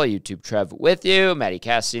 Tom Gazzola, YouTube Trev with you. Matty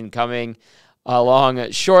Kassian coming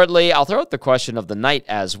along shortly. I'll throw out the question of the night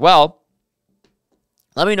as well.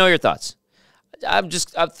 Let me know your thoughts. I'm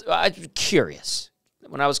curious.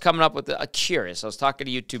 When I was coming up with curious, I was talking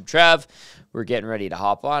to YouTube Trev. We were getting ready to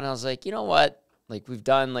hop on. I was like, you know what? Like, we've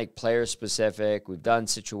done like player specific. We've done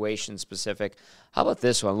situation specific. How about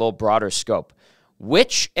this one? A little broader scope.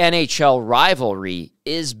 Which NHL rivalry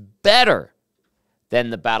is better than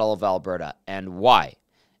the Battle of Alberta, and why?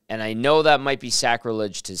 And I know that might be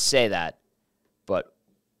sacrilege to say that, but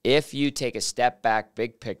if you take a step back,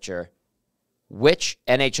 big picture, which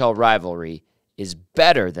NHL rivalry is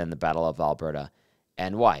better than the Battle of Alberta,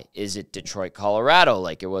 and why? Is it Detroit, Colorado,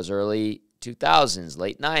 like it was early 2000s,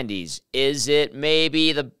 late 90s? Is it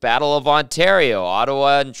maybe the Battle of Ontario,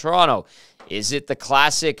 Ottawa and Toronto? Is it the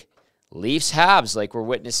classic Leafs-Habs like we're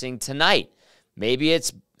witnessing tonight? Maybe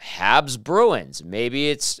it's Habs-Bruins. Maybe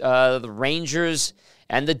it's the Rangers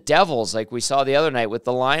and the Devils like we saw the other night with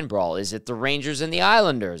the line brawl. Is it the Rangers and the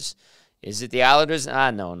Islanders? Is it the Islanders?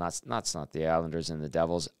 No, that's not the Islanders and the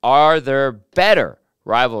Devils. Are there better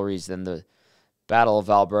rivalries than the Battle of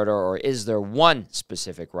Alberta, or is there one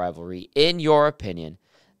specific rivalry, in your opinion,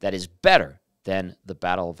 that is better than the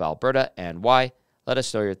Battle of Alberta, and why? Let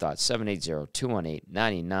us know your thoughts.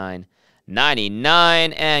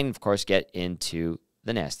 780-218-9999, and, of course, get into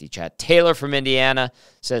the Nasty Chat. Taylor from Indiana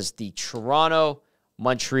says the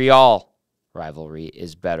Toronto-Montreal rivalry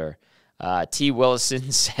is better. T.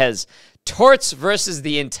 Willison says Torts versus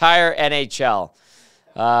the entire NHL.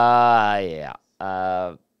 Yeah.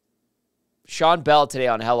 Sean Bell today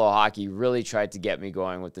on Hello Hockey really tried to get me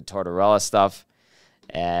going with the Tortorella stuff,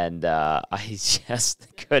 and I just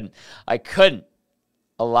couldn't. I couldn't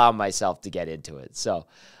allow myself to get into it. So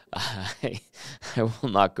I will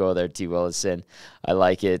not go there, T. Willison. I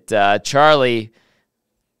like it. Charlie,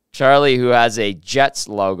 who has a Jets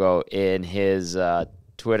logo in his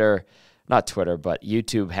Twitter, not Twitter, but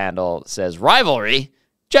YouTube handle, says, rivalry,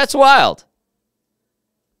 Jets Wild.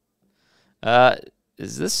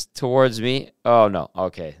 Is this towards me? Oh, no.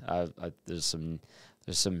 Okay. There's some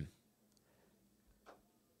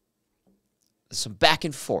back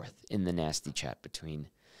and forth in the Nasty Chat between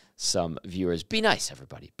some viewers. Be nice,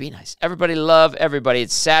 everybody. Be nice. Everybody love everybody.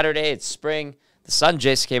 It's Saturday. It's spring. The sun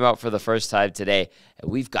just came out for the first time today, and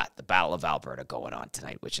we've got the Battle of Alberta going on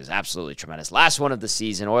tonight, which is absolutely tremendous. Last one of the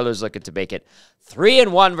season. Oilers looking to make it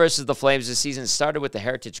 3-1 versus the Flames this season. Started with the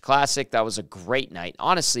Heritage Classic. That was a great night.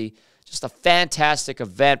 Honestly, just a fantastic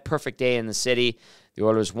event. Perfect day in the city. The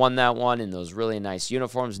Oilers won that one in those really nice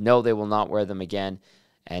uniforms. No, they will not wear them again.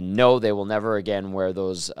 And no, they will never again wear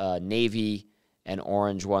those navy and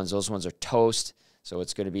orange ones. Those ones are toast. So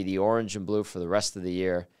it's going to be the orange and blue for the rest of the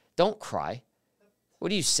year. Don't cry.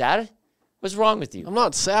 What are you, sad? What's wrong with you? I'm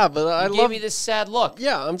not sad, but I love... You gave me this sad look.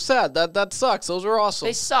 Yeah, I'm sad. That sucks. Those were awesome.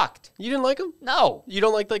 They sucked. You didn't like them? No. You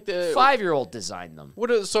don't like the... 5-year-old designed them.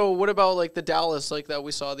 What about like the Dallas like that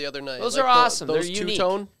we saw the other night? Those like are awesome. Those They're unique.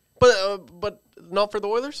 two-tone? But not for the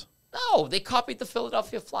Oilers? No, they copied the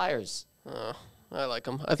Philadelphia Flyers. I like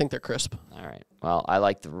them. I think they're crisp. All right. Well, I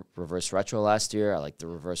like the reverse retro last year. I like the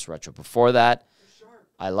reverse retro before that.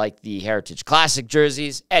 I like the Heritage Classic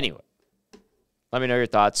jerseys. Anyway, let me know your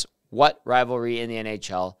thoughts. What rivalry in the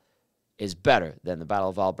NHL is better than the Battle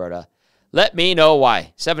of Alberta? Let me know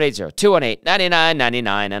why. 780-218-9999.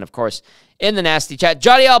 And, of course, in the nasty chat,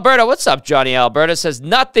 Johnny Alberta. What's up, Johnny Alberta? Says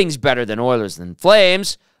nothing's better than Oilers than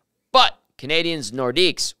Flames, but Canadiens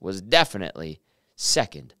Nordiques was definitely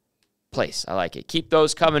second place. I like it. Keep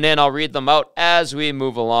those coming in. I'll read them out as we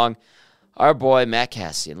move along. Our boy, Matt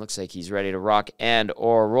Kassian, looks like he's ready to rock and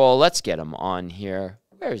or roll. Let's get him on here.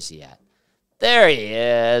 Where is he at? There he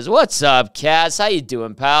is. What's up, Cass? How you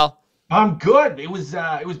doing, pal? I'm good. It was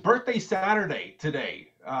birthday Saturday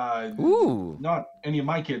today. Ooh. Not any of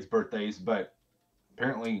my kids' birthdays, but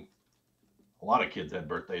apparently a lot of kids had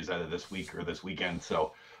birthdays either this week or this weekend.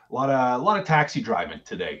 So a lot of taxi driving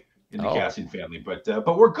today in the Kassian family. But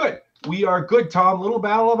we're good. We are good, Tom. Little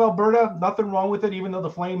Battle of Alberta. Nothing wrong with it, even though the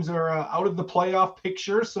Flames are out of the playoff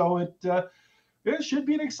picture. So it should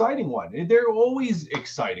be an exciting one. They're always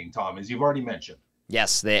exciting, Tom, as you've already mentioned.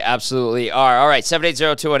 Yes, they absolutely are. All right,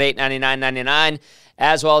 780-218-9999,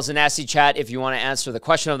 as well as the nasty chat if you want to answer the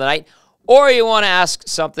question of the night or you want to ask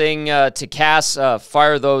something to Cass,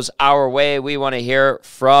 fire those our way. We want to hear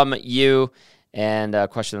from you. And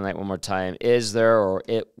question of the night one more time. Is there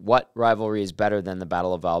what rivalry is better than the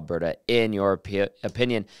Battle of Alberta in your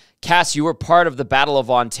opinion? Cass, you were part of the Battle of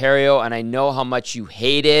Ontario, and I know how much you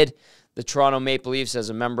hated the Toronto Maple Leafs as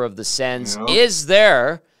a member of the Sens. Yep. Is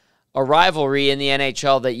there a rivalry in the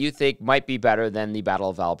NHL that you think might be better than the Battle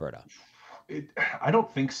of Alberta? I don't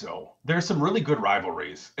think so. There's some really good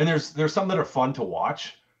rivalries, and there's some that are fun to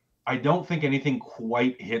watch. I don't think anything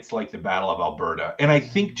quite hits like the Battle of Alberta. And I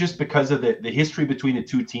think just because of the history between the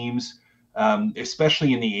two teams,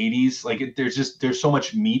 especially in the 80s, like there's so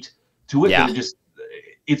much meat to it that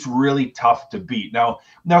it's really tough to beat. Now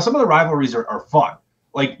some of the rivalries are fun.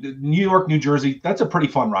 Like New York, New Jersey, that's a pretty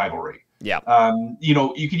fun rivalry. Yeah.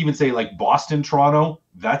 You could even say like Boston, Toronto,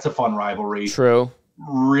 that's a fun rivalry. True.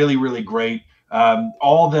 Really, really great.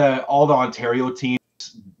 All the Ontario teams,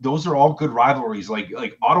 those are all good rivalries. Like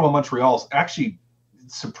Ottawa, Montreal's actually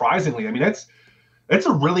surprisingly, I mean, that's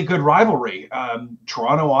a really good rivalry.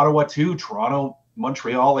 Toronto, Ottawa too, Toronto,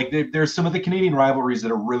 Montreal. Like there's some of the Canadian rivalries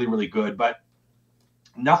that are really, really good, but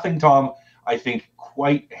nothing, Tom, I think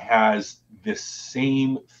quite has the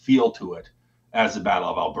same feel to it as the Battle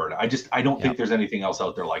of Alberta. I don't think there's anything else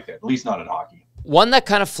out there like that, at least not in hockey. One that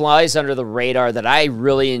kind of flies under the radar that I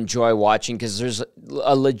really enjoy watching because there's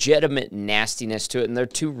a legitimate nastiness to it, and they're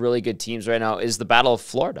two really good teams right now, is the Battle of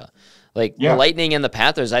Florida. Like the Lightning and the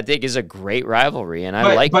Panthers, I think, is a great rivalry, and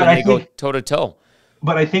I like when they go toe-to-toe.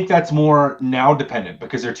 But I think that's more now dependent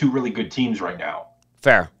because they're two really good teams right now.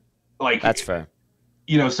 Fair. Like that's fair.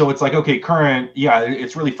 So it's like, okay, current,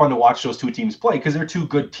 it's really fun to watch those two teams play because they're two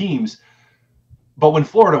good teams. But when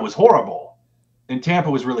Florida was horrible and Tampa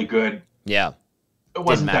was really good, it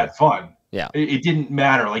wasn't that fun. Yeah. It didn't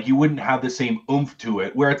matter. Like you wouldn't have the same oomph to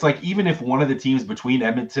it, where it's like, even if one of the teams between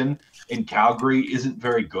Edmonton and Calgary isn't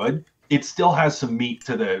very good, it still has some meat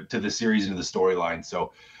to the series and to the storyline.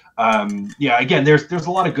 So again, there's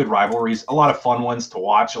a lot of good rivalries, a lot of fun ones to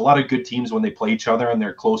watch, a lot of good teams when they play each other and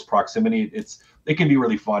their close proximity. It can be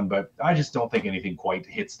really fun, but I just don't think anything quite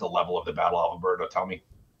hits the level of the Battle of Alberta. Tell me.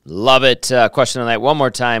 Love it. Question of the night one more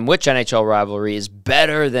time. Which NHL rivalry is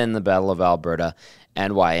better than the Battle of Alberta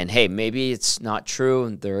and why? And hey, maybe it's not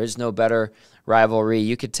true. There is no better rivalry.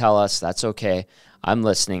 You could tell us. That's okay. I'm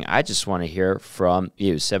listening. I just want to hear from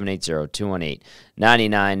you.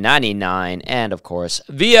 780-218-9999. And, of course,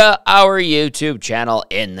 via our YouTube channel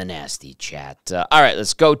in the Nasty Chat. All right,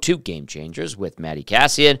 let's go to Game Changers with Matty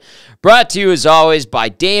Kassian. Brought to you, as always, by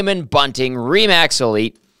Damon Bunting, RE/MAX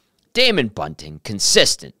Elite. Damon Bunting,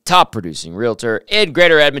 consistent, top-producing realtor in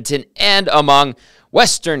Greater Edmonton and among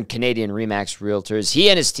Western Canadian RE/MAX realtors. He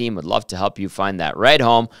and his team would love to help you find that right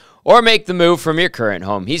home or make the move from your current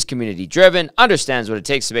home. He's community-driven, understands what it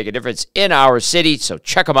takes to make a difference in our city, so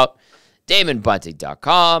check him out,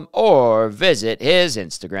 DamonBunting.com, or visit his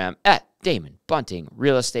Instagram at Damon Bunting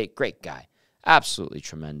Real Estate. Great guy. Absolutely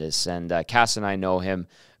tremendous, and Cass and I know him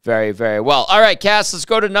very, very well. All right, Cass, let's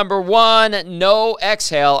go to number one. No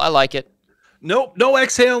exhale. I like it. Nope, no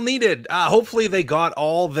exhale needed. Hopefully they got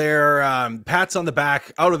all their pats on the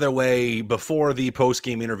back out of their way before the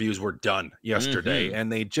post-game interviews were done yesterday,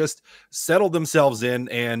 and they just settled themselves in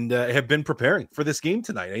and have been preparing for this game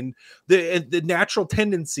tonight. And the natural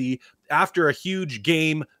tendency after a huge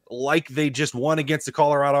game like they just won against the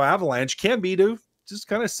Colorado Avalanche can be to just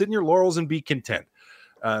kind of sit in your laurels and be content.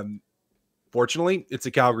 Fortunately, it's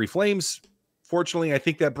the Calgary Flames. Fortunately, I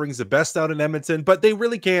think that brings the best out in Edmonton, but they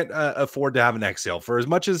really can't afford to have an exhale. For as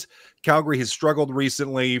much as Calgary has struggled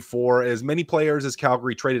recently, for as many players as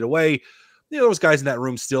Calgary traded away, those guys in that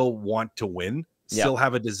room still want to win, still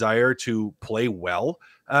have a desire to play well.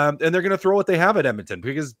 And they're going to throw what they have at Edmonton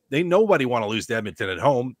because nobody want to lose to Edmonton at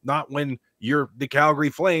home. Not when you're the Calgary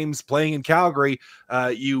Flames playing in Calgary.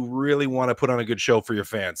 You really want to put on a good show for your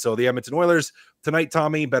fans. So the Edmonton Oilers tonight,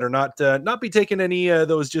 Tommy, better not be taking any of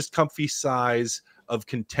those just comfy sighs of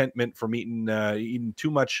contentment from eating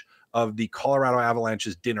too much of the Colorado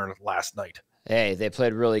Avalanche's dinner last night. Hey, they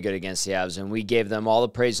played really good against the Avs, and we gave them all the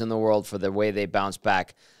praise in the world for the way they bounced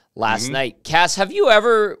back last night. Cass, have you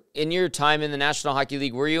ever, in your time in the National Hockey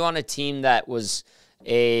League, were you on a team that was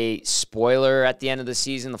a spoiler at the end of the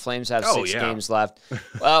season? The Flames have 6 games left.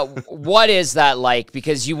 What is that like?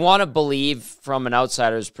 Because you want to believe from an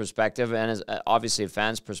outsider's perspective and as obviously a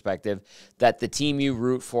fan's perspective that the team you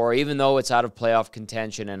root for, even though it's out of playoff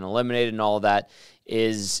contention and eliminated and all of that,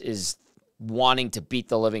 is wanting to beat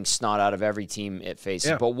the living snot out of every team it faces.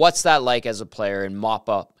 Yeah. But what's that like as a player in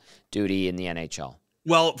mop-up duty in the NHL?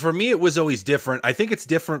 Well, for me, it was always different. I think it's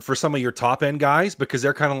different for some of your top-end guys because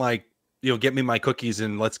they're kind of like, get me my cookies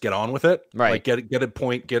and let's get on with it. Right. Like get a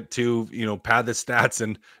point, get to, pad the stats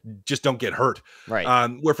and just don't get hurt. Right.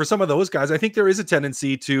 Where for some of those guys, I think there is a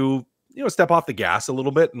tendency to, step off the gas a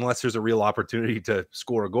little bit unless there's a real opportunity to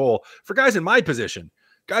score a goal. For guys in my position,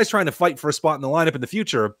 guys trying to fight for a spot in the lineup in the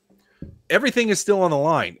future, everything is still on the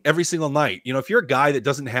line every single night. If you're a guy that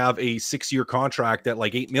doesn't have a 6-year contract at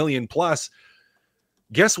like $8 million plus,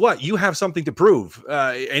 guess what? You have something to prove.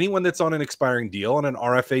 Anyone that's on an expiring deal, on an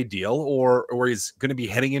RFA deal, or is going to be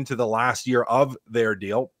heading into the last year of their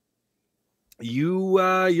deal,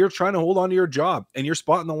 you're trying to hold on to your job and your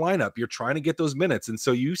spot in the lineup. You're trying to get those minutes. And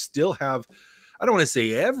so you still have, I don't want to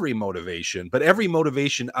say every motivation, but every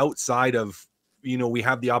motivation outside of, we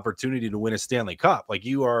have the opportunity to win a Stanley Cup. Like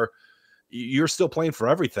you're still playing for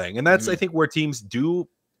everything. And that's, I think, where teams do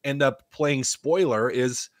end up playing spoiler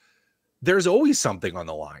is there's always something on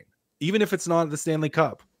the line. Even if it's not the Stanley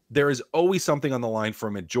Cup, there is always something on the line for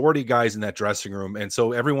a majority of guys in that dressing room. And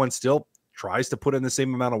so everyone still tries to put in the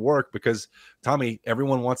same amount of work because, Tommy,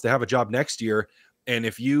 everyone wants to have a job next year. And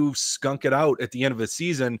if you skunk it out at the end of the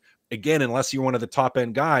season, again, unless you're one of the top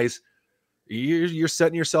end guys, you're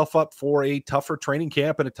setting yourself up for a tougher training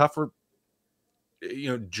camp and a tougher,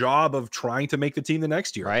 job of trying to make the team the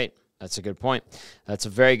next year. Right. That's a good point. That's a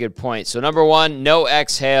very good point. So, number one, no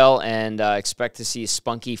exhale, and expect to see a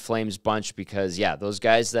spunky Flames bunch because, those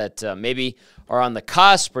guys that maybe are on the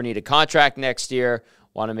cusp or need a contract next year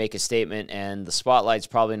want to make a statement, and the spotlight's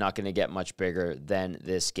probably not going to get much bigger than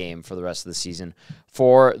this game for the rest of the season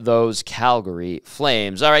for those Calgary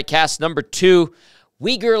Flames. All right, Cass, number 2,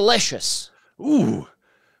 Uyghurlicious. Ooh.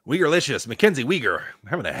 Uyghurlicious, Mackenzie Weegar,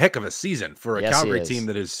 having a heck of a season for a Calgary team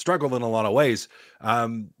that has struggled in a lot of ways.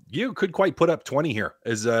 You could quite put up 20 here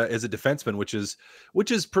as a defenseman, which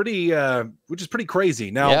is pretty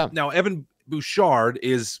crazy. Now Evan Bouchard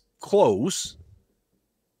is close.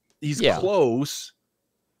 He's close,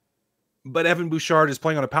 but Evan Bouchard is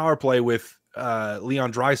playing on a power play with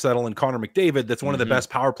Leon Draisaitl and Connor McDavid. That's one of the best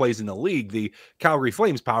power plays in the league. The Calgary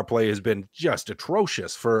Flames power play has been just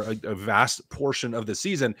atrocious for a vast portion of the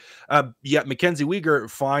season. Yet Mackenzie Weegar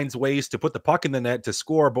finds ways to put the puck in the net to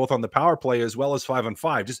score both on the power play as well as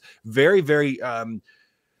 5-on-5. Just very, very, I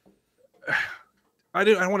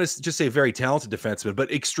don't want to just say very talented defenseman,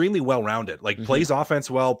 but extremely well-rounded. Like plays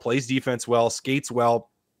offense well, plays defense well, skates well.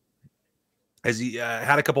 As he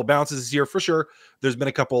had a couple bounces this year, for sure. There's been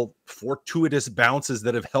a couple fortuitous bounces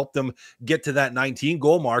that have helped him get to that 19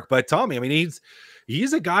 goal mark. But Tommy, I mean,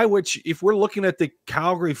 he's a guy which, if we're looking at the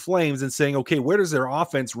Calgary Flames and saying, okay, where does their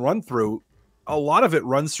offense run through? A lot of it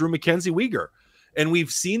runs through Mackenzie Weegar. And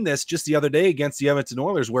we've seen this just the other day against the Edmonton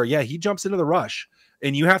Oilers where, he jumps into the rush.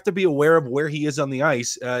 And you have to be aware of where he is on the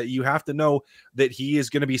ice. You have to know that he is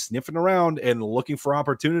going to be sniffing around and looking for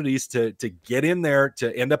opportunities to get in there,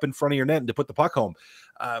 to end up in front of your net and to put the puck home.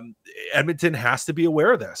 Edmonton has to be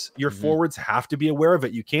aware of this. Your forwards have to be aware of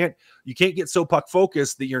it. You can't get so puck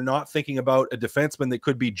focused that you're not thinking about a defenseman that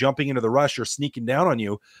could be jumping into the rush or sneaking down on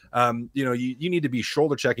you. You need to be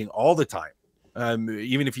shoulder checking all the time.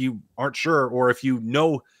 Even if you aren't sure, or if you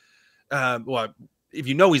know, if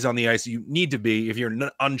you know he's on the ice, you need to be. If you're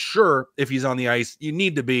unsure if he's on the ice, you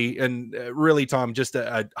need to be. And really, Tom, just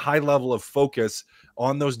a high level of focus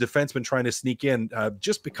on those defensemen trying to sneak in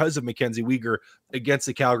just because of Mackenzie Weegar against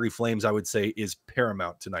the Calgary Flames, I would say, is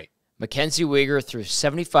paramount tonight. Mackenzie Weegar through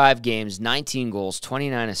 75 games, 19 goals,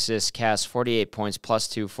 29 assists, Cass, 48 points,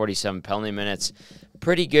 +2, 47 penalty minutes.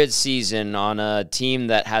 pretty good season on a team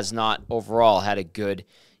that has not overall had a good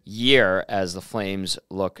year as the Flames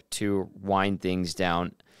look to wind things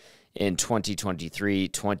down in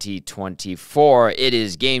 2023-2024. It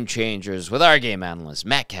is Game Changers with our game analyst,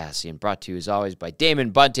 Matt Kassian, brought to you as always by Damon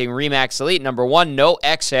Bunting, Remax Elite. Number 1, no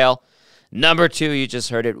exhale. Number 2, you just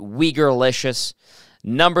heard it, Uyghurlicious.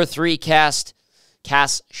 Number 3, Cass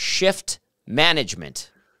Shift Management.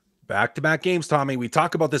 Back-to-back games, Tommy. We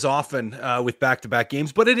talk about this often with back-to-back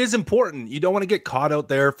games, but it is important. You don't want to get caught out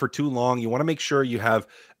there for too long. You want to make sure you have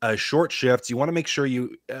short shifts. You want to make sure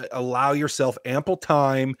you allow yourself ample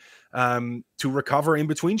time to recover in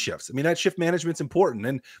between shifts. I mean, that shift management's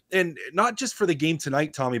important, and not just for the game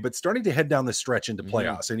tonight, Tommy, but starting to head down the stretch into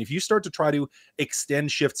playoffs. And if you start to try to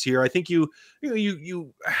extend shifts here, I think you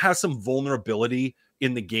have some vulnerability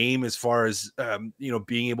in the game as far as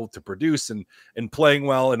being able to produce and playing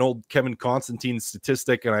well. An old Kevin Constantine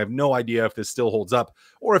statistic, and I have no idea if this still holds up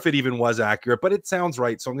or if it even was accurate, but it sounds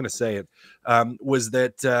right, so I'm going to say it. Was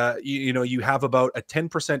that you have about a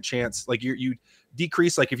 10% chance, like you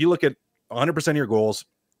decrease, like if you look at 100% of your goals,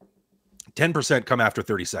 10% come after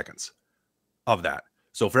 30 seconds of that.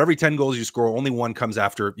 So for every 10 goals you score, only 1 comes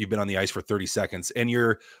after you've been on the ice for 30 seconds, and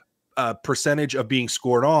your percentage of being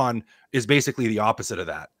scored on is basically the opposite of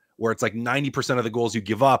that, where it's like 90% of the goals you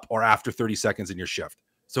give up are after 30 seconds in your shift.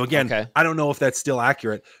 So again, I don't know if that's still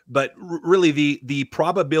accurate, but really the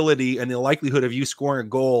probability and the likelihood of you scoring a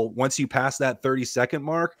goal once you pass that 30-second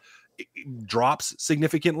mark drops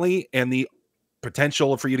significantly, and the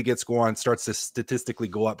potential for you to get score on starts to statistically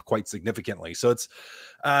go up quite significantly. So it's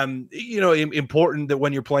important that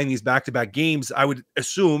when you're playing these back-to-back games, I would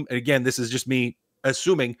assume, and again, this is just me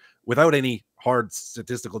assuming without any hard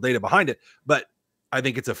statistical data behind it, but I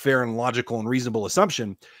think it's a fair and logical and reasonable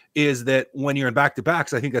assumption, is that when you're in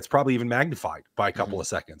back-to-backs, I think that's probably even magnified by a couple of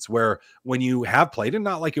seconds, where when you have played, and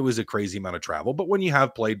not like it was a crazy amount of travel, but when you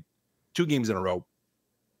have played 2 games in a row,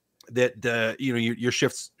 that your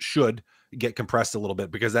shifts should get compressed a little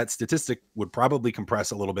bit, because that statistic would probably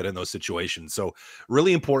compress a little bit in those situations. So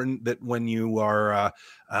really important that when you are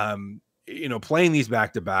playing these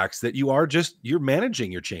back-to-backs, that you're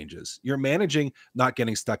managing your changes. You're managing not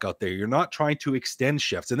getting stuck out there. You're not trying to extend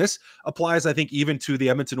shifts. And this applies, I think, even to the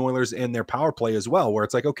Edmonton Oilers and their power play as well, where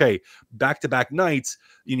it's like, okay, back-to-back nights,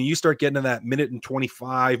 you start getting to that minute and 20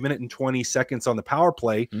 seconds on the power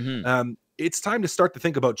play. It's time to start to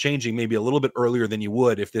think about changing maybe a little bit earlier than you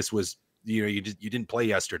would if this was, you didn't play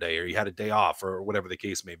yesterday, or you had a day off, or whatever the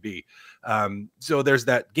case may be. So there's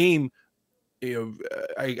that game,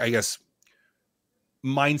 I guess,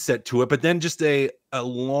 mindset to it, but then just a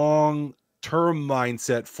long-term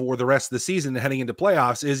mindset for the rest of the season heading into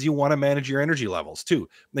playoffs is you want to manage your energy levels too.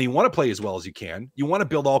 Now, you want to play as well as you can. You want to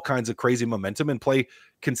build all kinds of crazy momentum and play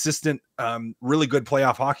consistent, really good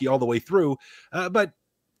playoff hockey all the way through. But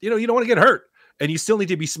you don't want to get hurt, and you still need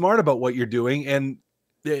to be smart about what you're doing. And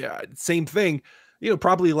same thing,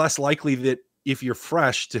 probably less likely that if you're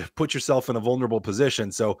fresh to put yourself in a vulnerable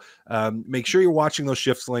position. So make sure you're watching those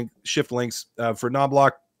shift links for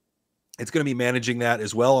Knobloch. It's going to be managing that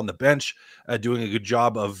as well on the bench, doing a good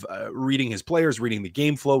job of reading his players, reading the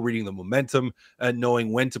game flow, reading the momentum,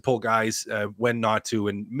 knowing when to pull guys, when not to,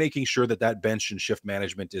 and making sure that bench and shift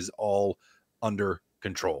management is all under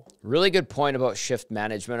control. Really good point about shift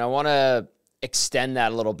management. I want to extend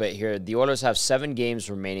that a little bit here. The Oilers have 7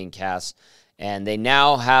 games remaining, Cass, and they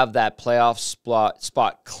now have that playoff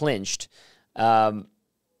spot clinched. I've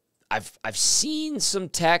seen some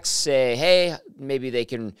texts say, hey, maybe they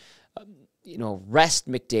can, rest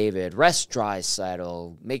McDavid, rest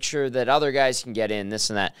Draisaitl, make sure that other guys can get in,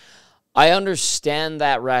 this and that. I understand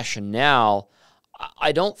that rationale.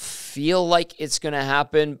 I don't feel like it's going to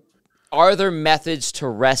happen. Are there methods to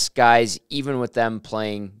rest guys even with them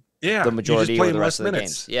playing the majority of the rest of the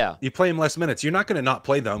games? Yeah. You play him less minutes. You're not going to not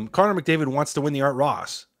play them. Connor McDavid wants to win the Art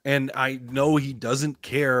Ross. And I know he doesn't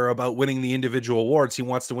care about winning the individual awards. He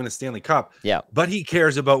wants to win a Stanley Cup. Yeah. But he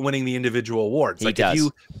cares about winning the individual awards. He does. If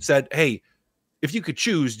you said, hey, if you could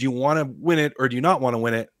choose, do you want to win it or do you not want to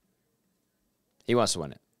win it? He wants to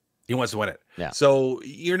win it. He wants to win it. Yeah. So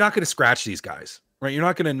you're not going to scratch these guys, right? You're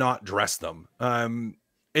not going to not dress them.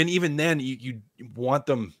 And even then you want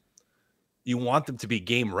them to be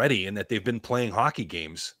game ready, and that they've been playing hockey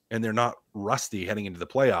games and they're not rusty heading into the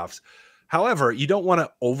playoffs. However, you don't want to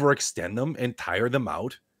overextend them and tire them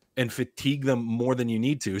out and fatigue them more than you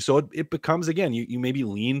need to. So it becomes, again, you maybe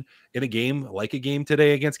lean in a game like a game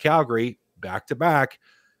today against Calgary, back to back.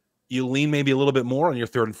 You lean maybe a little bit more on your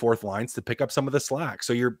third and fourth lines to pick up some of the slack.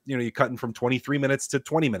 So you're cutting from 23 minutes to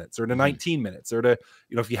 20 minutes or to 19 minutes, or to,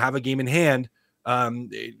 if you have a game in hand,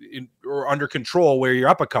 or under control where you're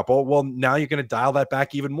up a couple, well, now you're going to dial that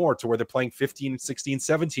back even more to where they're playing 15, 16,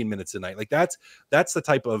 17 minutes a night. Like that's the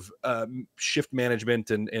type of shift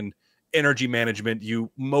management and energy management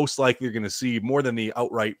you most likely are going to see more than the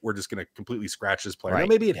outright, we're just going to completely scratch this player. Now,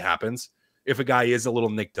 maybe it happens if a guy is a little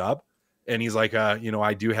nicked up and he's like,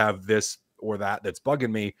 I do have this or that's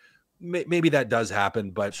bugging me. Maybe that does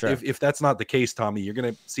happen. But if that's not the case, Tommy, you're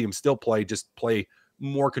going to see him still just play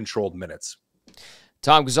more controlled minutes.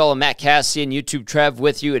 Tom Gazzola, Matt Kassian, YouTube Trev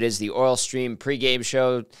with you. It is the Oil Stream pregame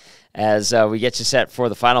show as we get you set for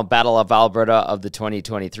the final Battle of Alberta of the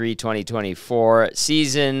 2023-2024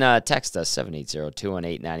 season. Text us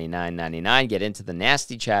 780-218-9999. Get into the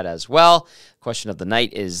nasty chat as well. Question of the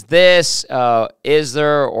night is this. Is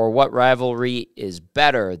there or what rivalry is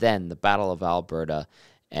better than the Battle of Alberta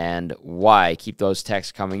and why? Keep those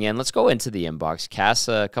texts coming in. Let's go into the inbox. Cass,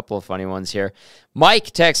 a couple of funny ones here. Mike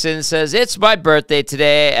texts in and says, it's my birthday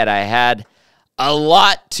today, and I had a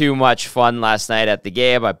lot too much fun last night at the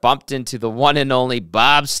game. I bumped into the one and only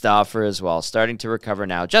Bob Stauffer as well. Starting to recover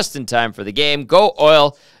now, just in time for the game. Go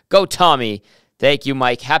Oil. Go Tommy. Thank you,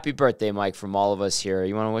 Mike. Happy birthday, Mike, from all of us here.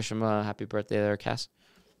 You want to wish him a happy birthday there, Cass?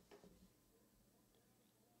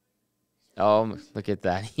 Oh, look at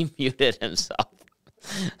that. He muted himself.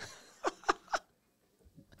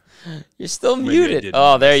 You're still muted.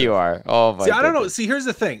 Oh, there you are. Oh, my I don't know. See, here's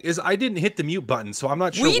the thing: is I didn't hit the mute button, so I'm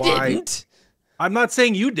not sure why. Didn't. I'm not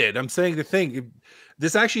saying you did. I'm saying the thing.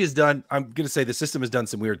 This actually is done. I'm gonna say the system has done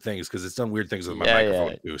some weird things because it's done weird things with my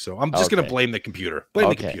microphone too. So I'm just gonna blame the computer. Blame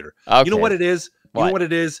the computer. You know what it is? You know what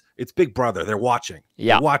it is? It's Big Brother. They're watching.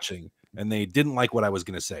 Yeah, they're watching, and they didn't like what I was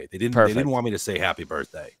gonna say. They didn't. They didn't want me to say happy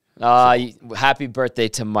birthday. Happy birthday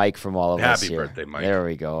to Mike from all of us here. Happy birthday, Mike. There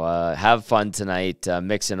we go. Have fun tonight,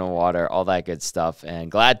 mixing the water, all that good stuff.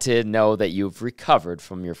 And glad to know that you've recovered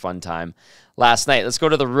from your fun time last night. Let's go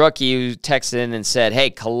to the rookie who texted in and said,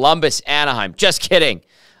 hey, Columbus, Anaheim. Just kidding.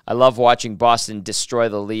 I love watching Boston destroy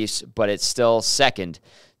the Leafs, but it's still second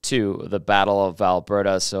to the Battle of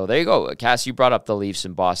Alberta. So there you go. Cass, you brought up the Leafs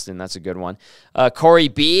in Boston. That's a good one. Corey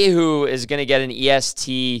B., who is going to get an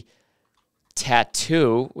EST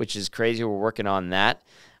tattoo, which is crazy. We're working on that.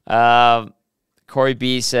 Corey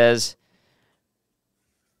B says,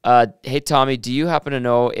 hey, Tommy, do you happen to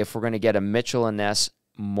know if we're going to get a Mitchell and Ness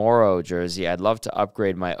Morrow jersey? I'd love to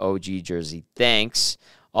upgrade my OG jersey. Thanks.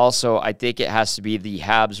 Also, I think it has to be the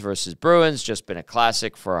Habs versus Bruins. Just been a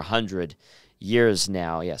classic for 100 years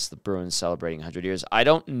now. Yes, the Bruins celebrating 100 years. I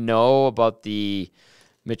don't know about the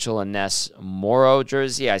Mitchell and Ness Morrow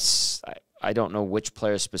jersey. I don't know which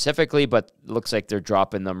player specifically, but it looks like they're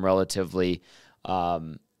dropping them relatively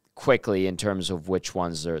quickly in terms of which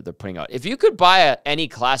ones they're putting out. If you could buy any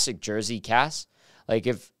classic jersey, Cass, like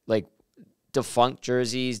defunct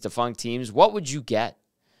jerseys, defunct teams, what would you get?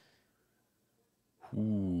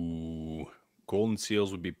 Ooh, Golden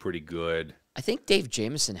Seals would be pretty good. I think Dave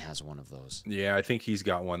Jameson has one of those. Yeah, I think he's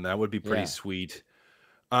got one. That would be pretty sweet.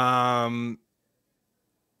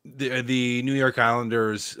 The New York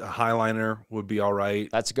Islanders Highliner would be all right.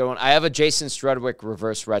 That's a good one. I have a Jason Strudwick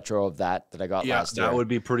reverse retro of that I got last year. That would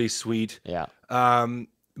be pretty sweet. Yeah.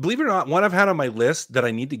 Believe it or not, one I've had on my list that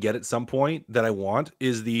I need to get at some point that I want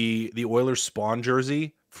is the Oilers Spawn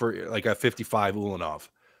jersey for like a 55 Ulanov.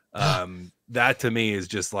 That to me is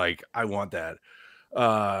just like, I want that.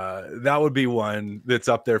 That would be one that's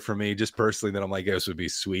up there for me just personally that I'm like, this would be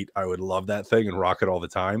sweet. I would love that thing and rock it all the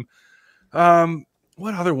time.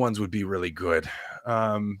 What other ones would be really good?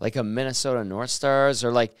 Like a Minnesota North Stars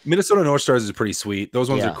or like Minnesota North Stars is pretty sweet. Those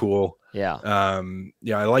ones are cool. Yeah.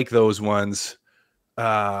 Yeah, I like those ones.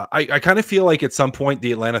 I kind of feel like at some point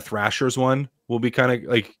the Atlanta Thrashers one will be kind of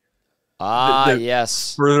like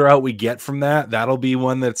yes. Further out we get from that, that'll be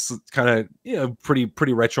one that's kind of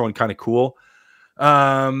pretty retro and kind of cool.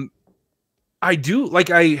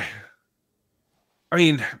 I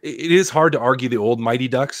mean, it is hard to argue the old Mighty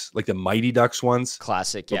Ducks, like the Mighty Ducks ones.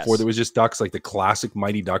 Classic, before there was just Ducks, like the classic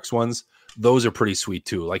Mighty Ducks ones. Those are pretty sweet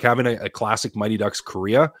too. Like having a classic Mighty Ducks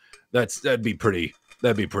Korea, that'd be pretty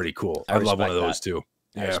cool. I'd love one of those too.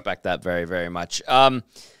 I respect that very, very much.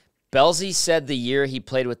 Belzy said the year he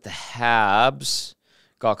played with the Habs,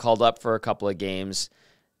 got called up for a couple of games.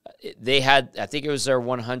 They had, I think it was their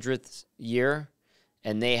 100th year,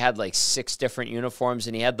 and they had like 6 different uniforms,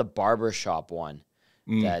 and he had the barbershop one.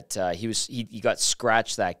 That he got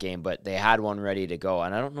scratched that game, but they had one ready to go.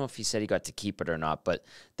 And I don't know if he said he got to keep it or not, but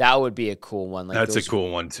that would be a cool one. Like that's a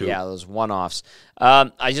cool one too. Yeah, those one-offs.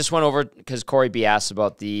 I just went over because Corey B asked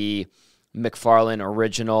about the McFarlane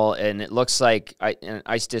original, and it looks like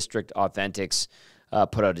Ice District Authentics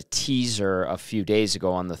put out a teaser a few days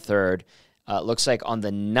ago on the 3rd. Looks like on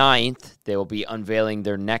the 9th, they will be unveiling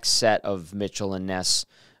their next set of Mitchell and Ness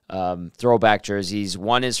throwback jerseys.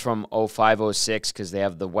 One is from 05-06 because they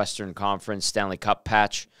have the Western Conference Stanley Cup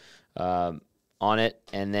patch on it,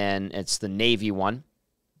 and then it's the Navy one,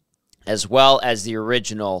 as well as the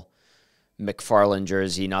original McFarland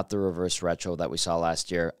jersey, not the reverse retro that we saw last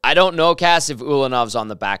year. I don't know, Cass, if Ulanov's on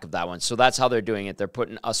the back of that one, so that's how they're doing it. They're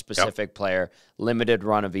putting a specific player, limited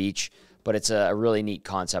run of each, but it's a really neat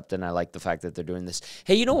concept, and I like the fact that they're doing this.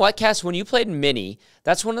 Hey, you know what, Cass? When you played Mini,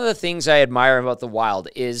 that's one of the things I admire about the Wild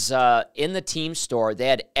is in the team store, they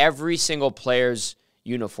had every single player's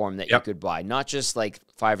uniform that you could buy, not just like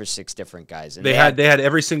 5 or 6 different guys. And they had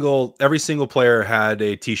every single player had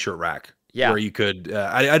a t-shirt rack. Yeah, where you could.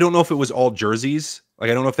 I don't know if it was all jerseys. Like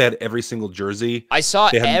I don't know if they had every single jersey. I saw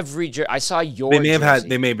I saw your. They may have had.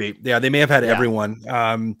 They may be. Yeah, they may have had everyone.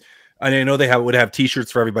 And I know they would have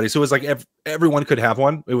t-shirts for everybody. So it was like everyone could have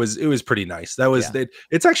one. It was pretty nice. That was.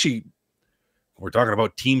 It's actually. We're talking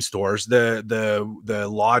about team stores. The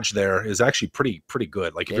lodge there is actually pretty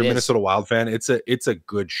good. Like if you're a Minnesota Wild fan, it's a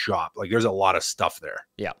good shop. Like there's a lot of stuff there.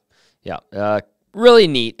 Yeah. Really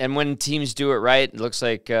neat, and when teams do it right, it looks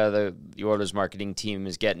like the Oilers marketing team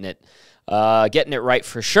is getting it right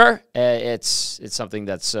for sure. It's something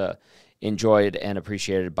that's enjoyed and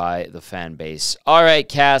appreciated by the fan base. All right,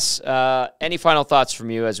 Cass, any final thoughts from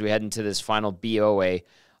you as we head into this final BOA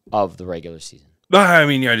of the regular season? I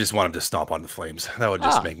mean, I just wanted to stomp on the Flames. That would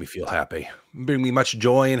just make me feel happy. Bring me much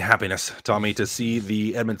joy and happiness, Tommy, to see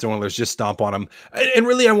the Edmonton Oilers just stomp on them. And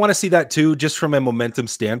really, I want to see that too, just from a momentum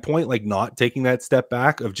standpoint, like not taking that step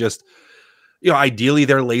back of just, ideally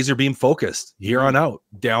their laser beam focused here on out,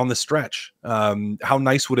 down the stretch. How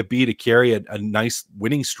nice would it be to carry a nice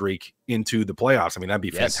winning streak into the playoffs? I mean, that'd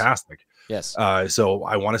be fantastic. Yes. So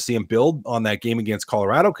I want to see him build on that game against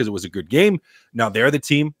Colorado because it was a good game. Now they're the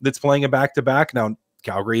team that's playing a back-to-back. Now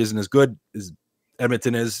Calgary isn't as good as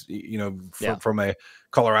Edmonton is, from a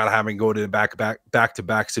Colorado having to go to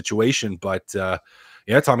back-to-back situation. But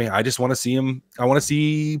Tommy, I just want to see him. I want to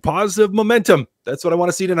see positive momentum. That's what I want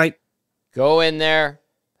to see tonight. Go in there,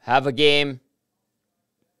 have a game.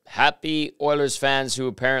 Happy Oilers fans who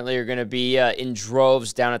apparently are going to be in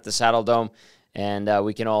droves down at the Saddle Dome. And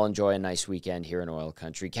we can all enjoy a nice weekend here in Oil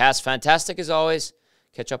Country. Cass, fantastic as always.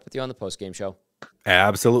 Catch up with you on the post-game show.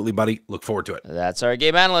 Absolutely, buddy. Look forward to it. That's our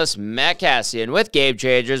game analyst, Matt Kassian, with Game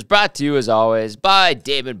Changers, brought to you as always by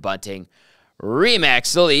David Bunting,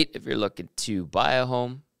 Remax Elite. If you're looking to buy a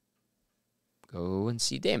home, go and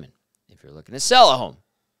see Damon. If you're looking to sell a home,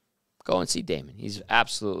 go and see Damon. He's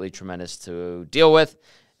absolutely tremendous to deal with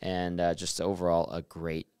and just overall a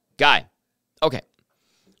great guy. Okay.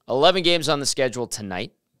 11 games on the schedule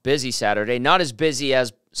tonight. Busy Saturday. Not as busy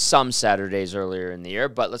as some Saturdays earlier in the year,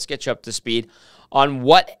 but let's get you up to speed on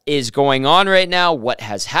what is going on right now, what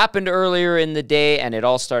has happened earlier in the day, and it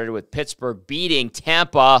all started with Pittsburgh beating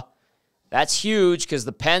Tampa. That's huge because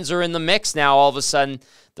the Pens are in the mix now all of a sudden.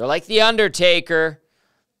 They're like the Undertaker.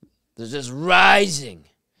 They're just rising.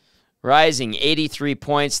 83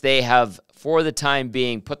 points. They have, for the time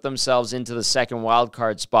being, put themselves into the second wild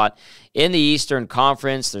card spot in the Eastern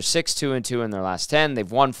Conference. They're 6-2-2 in their last 10.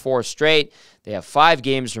 They've won 4 straight. They have 5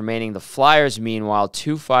 games remaining. The Flyers, meanwhile,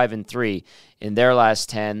 2-5-3 in their last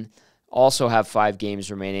 10. Also have 5 games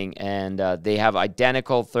remaining, and they have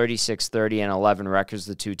identical 36-30 and 11 records,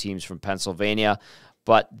 the two teams from Pennsylvania.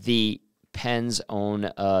 But the Pens own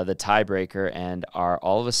the tiebreaker and are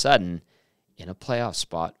all of a sudden in a playoff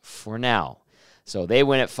spot for now. So they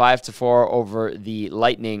win at 5-4 over the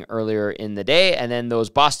Lightning earlier in the day. And then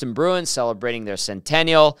those Boston Bruins, celebrating their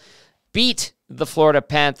centennial, beat the Florida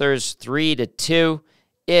Panthers 3-2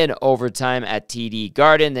 in overtime at TD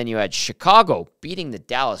Garden. Then you had Chicago beating the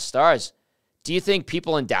Dallas Stars. Do you think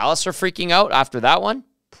people in Dallas are freaking out after that one?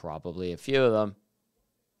 Probably a few of them.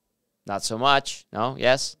 Not so much. No?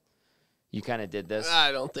 Yes? You kind of did this.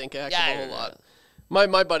 I don't think actually a whole lot.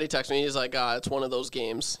 My buddy texted me. He's like, it's one of those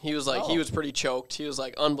games. He was like, he was pretty choked. He was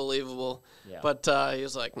like, unbelievable. Yeah. But he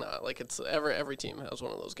was like, nah, like it's every team has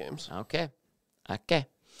one of those games. Okay.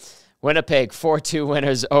 Winnipeg 4-2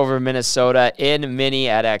 winners over Minnesota in Mini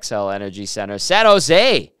at XL Energy Center. San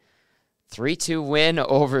Jose 3-2 win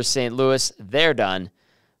over St. Louis. They're done.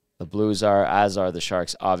 The Blues are, as are the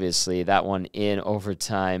Sharks, obviously. That one in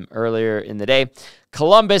overtime earlier in the day.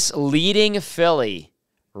 Columbus leading Philly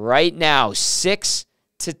right now,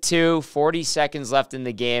 6-2, 40 seconds left in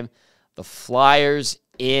the game. The Flyers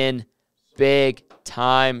in big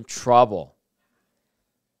time trouble.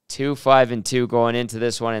 2-5-2 going into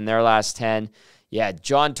this one in their last 10. Yeah,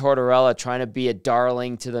 John Tortorella trying to be a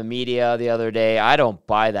darling to the media the other day. I don't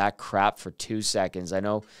buy that crap for 2 seconds. I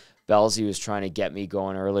know Belsey was trying to get me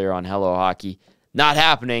going earlier on Hello Hockey. Not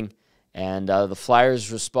happening. And the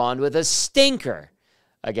Flyers respond with a stinker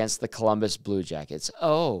against the Columbus Blue Jackets.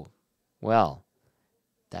 Oh, well,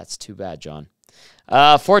 that's too bad, John.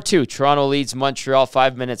 4-2, Toronto leads Montreal.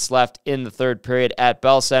 5 minutes left in the third period at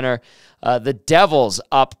Bell Center. The Devils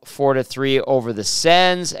up 4-3 over the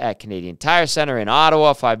Sens at Canadian Tire Center in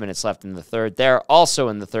Ottawa. 5 minutes left in the third there. Also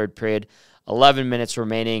in the third period, 11 minutes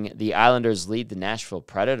remaining. The Islanders lead the Nashville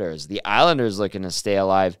Predators. The Islanders looking to stay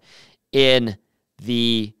alive in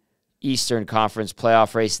the Eastern Conference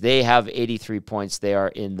playoff race. They have 83 points. They are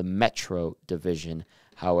in the Metro division,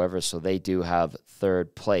 however, so they do have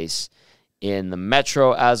third place in the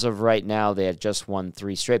Metro as of right now. They had just won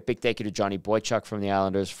 3 straight. Big thank you to Johnny Boychuk from the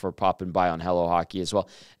Islanders for popping by on Hello Hockey as well,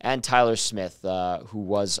 and Tyler Smith, who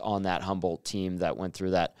was on that Humboldt team that went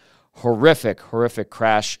through that horrific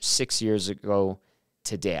crash 6 years ago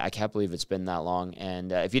today. I can't believe it's been that long.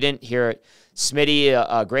 And if you didn't hear it, Smitty,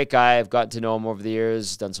 a great guy. I've gotten to know him over the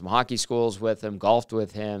years, done some hockey schools with him, golfed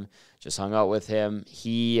with him, just hung out with him.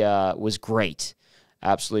 He was great,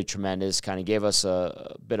 absolutely tremendous. Kind of gave us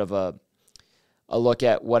a bit of a look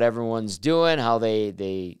at what everyone's doing, how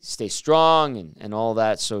they stay strong and all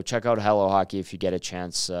that. So check out Hello Hockey if you get a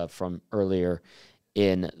chance from earlier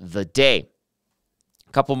in the day.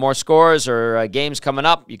 A couple more scores or games coming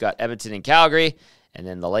up. You got Edmonton and Calgary, and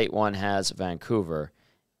then the late one has Vancouver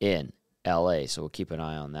in LA. So we'll keep an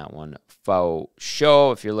eye on that one. Faux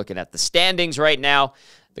show. If you're looking at the standings right now,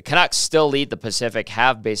 the Canucks still lead the Pacific,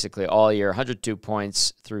 have basically all year, 102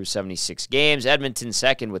 points through 76 games. Edmonton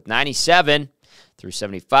second with 97 through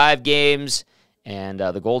 75 games. And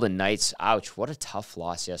the Golden Knights, ouch, what a tough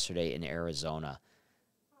loss yesterday in Arizona.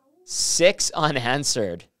 6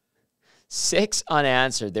 unanswered. 6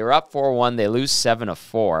 unanswered. They were up 4-1. They lose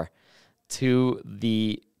 7-4 to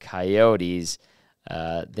the Coyotes.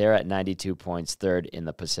 They're at 92 points, third in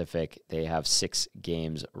the Pacific. They have 6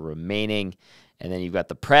 games remaining. And then you've got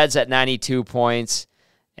the Preds at 92 points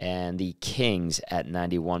and the Kings at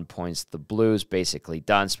 91 points. The Blues basically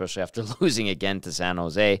done, especially after losing again to San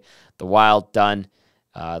Jose. The Wild done,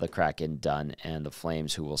 the Kraken done, and the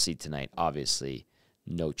Flames, who we'll see tonight, obviously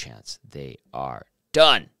no chance. They are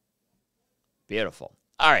done. Beautiful.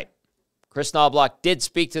 All right. Chris Knobloch did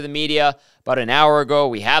speak to the media about an hour ago.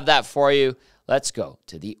 We have that for you. Let's go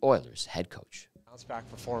to the Oilers head coach. Bounce back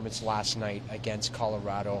performance last night against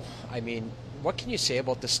Colorado. I mean, what can you say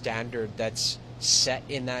about the standard that's set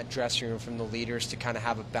in that dressing room from the leaders to kind of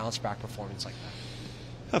have a bounce back performance like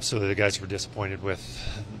that? Absolutely. The guys were disappointed with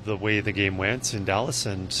the way the game went in Dallas,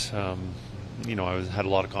 and I had a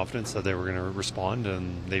lot of confidence that they were going to respond,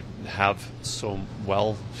 and they have so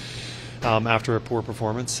well after a poor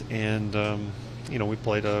performance. And we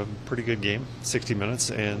played a pretty good game, 60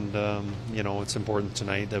 minutes, and it's important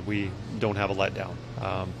tonight that we don't have a letdown.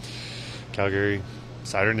 Calgary,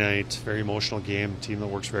 Saturday night, very emotional game, team that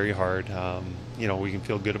works very hard. We can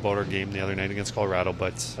feel good about our game the other night against Colorado,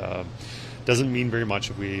 but doesn't mean very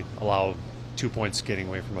much if we allow 2 points getting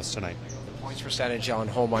away from us tonight. Points percentage on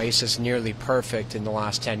home ice is nearly perfect in the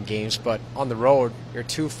last 10 games, but on the road, you're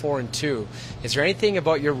 2-4-2. Is there anything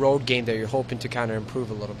about your road game that you're hoping to kind of improve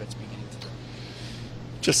a little bit speaking?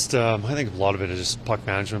 Just, I think a lot of it is just puck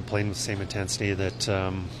management, playing with the same intensity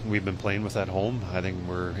that we've been playing with at home. I think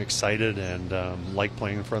we're excited and like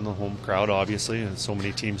playing in front of the home crowd, obviously, and so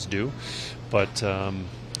many teams do. But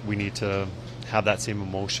we need to have that same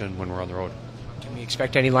emotion when we're on the road. Can we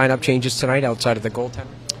expect any lineup changes tonight outside of the goaltender?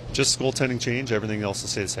 Just goaltending change. Everything else will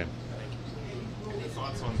stay the same. Any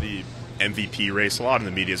thoughts on the MVP race? A lot in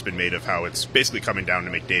the media has been made of how it's basically coming down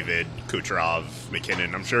to McDavid, Kucherov,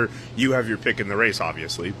 McKinnon. I'm sure you have your pick in the race,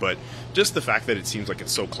 obviously, but just the fact that it seems like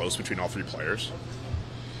it's so close between all 3 players.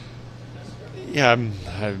 Yeah, I'm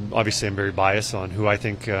very biased on who I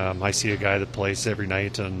think. I see a guy that plays every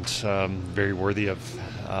night and very worthy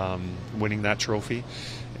of winning that trophy.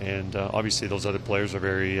 And obviously those other players are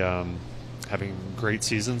very having great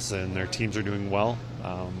seasons and their teams are doing well.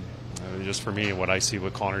 Just for me, what I see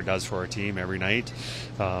what Connor does for our team every night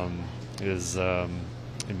is,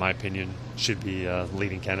 in my opinion, should be a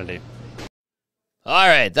leading candidate. All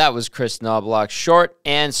right, that was Chris Knobloch. Short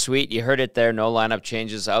and sweet. You heard it there. No lineup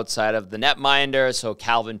changes outside of the netminder. So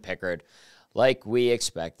Calvin Pickard, like we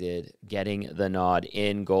expected, getting the nod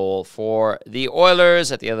in goal for the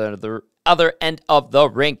Oilers. At the other end of the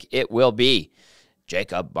rink, it will be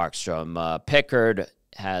Jacob Markstrom. Pickard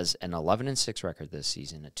has an 11-6 record this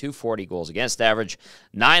season, a .240 goals against average,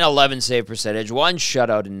 .911 save percentage, 1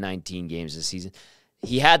 shutout in 19 games this season.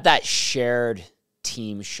 He had that shared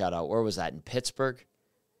team shutout. Where was that? In Pittsburgh?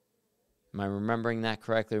 Am I remembering that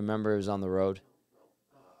correctly? Remember, it was on the road.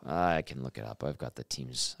 I can look it up. I've got the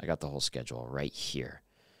teams. I got the whole schedule right here.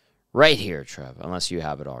 Right here, Trev, unless you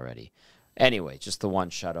have it already. Anyway, just the one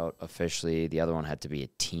shutout officially. The other one had to be a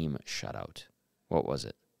team shutout. What was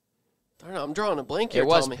it? I don't know. I'm drawing a blank here, It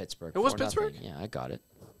was Tommy. Pittsburgh. It was 4-0. Pittsburgh? Yeah, I got it.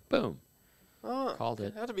 Boom. Oh, Called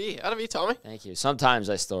it. Had to be, Tommy. Thank you. Sometimes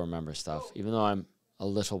I still remember stuff, even though I'm a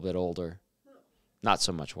little bit older. Not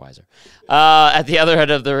so much wiser. At the other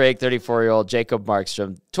end of the rink, 34-year-old Jacob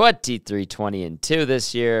Markstrom, 23-20-2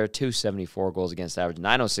 this year, 274 goals against average,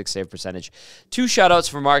 906 save percentage, 2 shutouts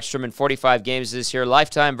for Markstrom in 45 games this year.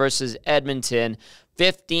 Lifetime versus Edmonton,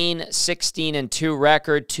 15-16-2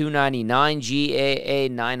 record, 299 GAA,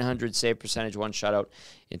 900 save percentage, 1 shutout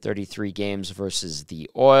in 33 games versus the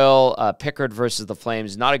Oil. Pickard versus the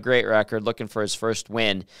Flames, not a great record, looking for his first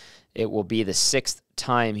win. It will be the 6th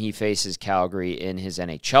time he faces Calgary in his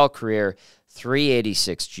NHL career.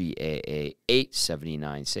 386 GAA,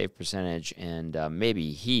 879 save percentage, and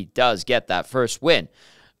maybe he does get that first win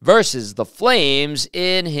versus the Flames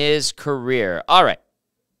in his career. All right,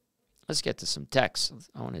 let's get to some texts.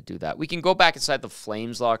 I want to do that. We can go back inside the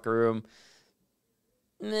Flames locker room.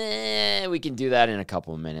 We can do that in a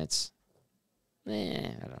couple of minutes.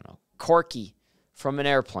 I don't know. Corky from an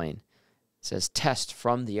airplane. It says test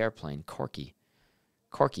from the airplane. Corky.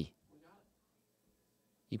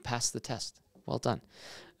 You passed the test. Well done.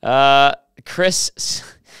 Chris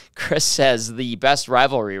says the best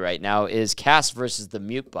rivalry right now is Cass versus the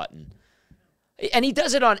mute button. And he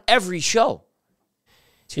does it on every show.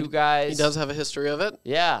 Two guys. He does have a history of it.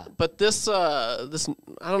 Yeah. But this I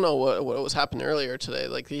don't know what was happening earlier today.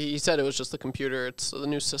 Like he said it was just the computer. It's the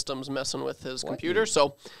new system's messing with his computer.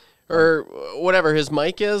 So or whatever his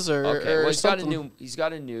mic is, or okay. Or well, he's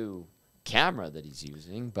got a new camera that he's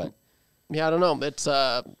using, but yeah, I don't know. It's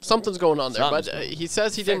something's going on there. But he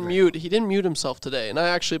says he didn't mute himself today, and I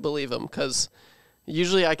actually believe him because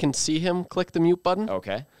usually I can see him click the mute button.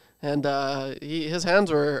 Okay. And his hands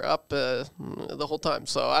were up the whole time,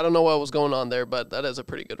 so I don't know what was going on there, but that is a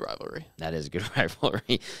pretty good rivalry. That is a good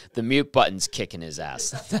rivalry. The mute button's kicking his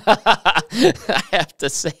ass. I have to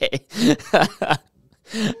say.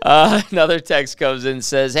 Another text comes in and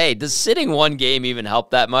says, hey, does sitting one game even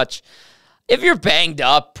help that much? If you're banged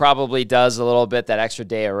up, probably does a little bit. That extra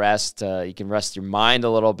day of rest, you can rest your mind a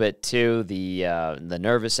little bit too. The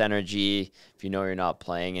nervous energy, if you know you're not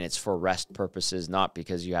playing, and it's for rest purposes, not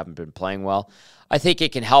because you haven't been playing well. I think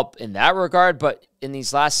it can help in that regard, but in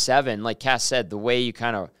these last 7, like Cass said, the way you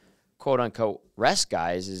kind of quote-unquote rest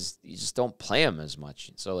guys is you just don't play them as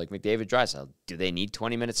much. So like McDavid, Draisaitl, do they need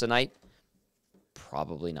 20 minutes a night?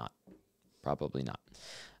 Probably not. Probably not.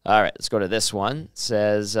 All right, let's go to this one. It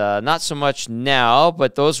says, not so much now,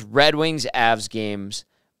 but those Red Wings-Avs games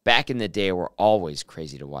back in the day were always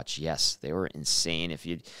crazy to watch. Yes, they were insane. If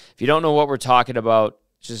you don't know what we're talking about,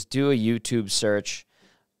 just do a YouTube search.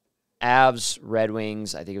 Avs, Red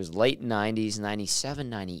Wings, I think it was late 90s, 97,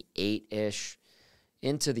 98-ish,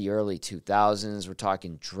 into the early 2000s. We're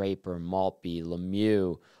talking Draper, Maltby,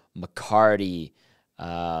 Lemieux, McCarty,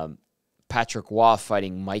 Patrick Waugh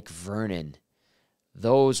fighting Mike Vernon.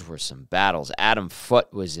 Those were some battles. Adam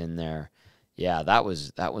Foote was in there. Yeah, that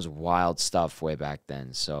was wild stuff way back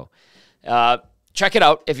then. So check it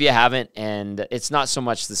out if you haven't. And it's not so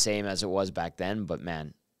much the same as it was back then, but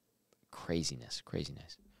man, craziness.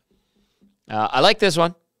 I like this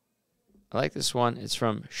one. It's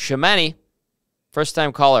from Shamani.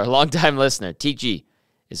 First-time caller, long-time listener. TG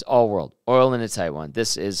is all world. Oil in a tight one.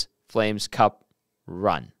 This is Flames Cup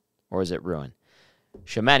run. Or is it ruin?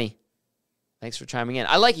 Shamani, thanks for chiming in.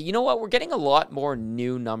 I like it. You know what? We're getting a lot more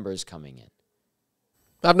new numbers coming in.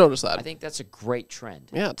 I've noticed that. I think that's a great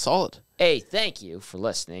trend. Yeah, it's solid. A, thank you for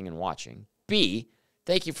listening and watching. B,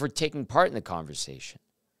 thank you for taking part in the conversation.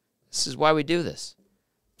 This is why we do this.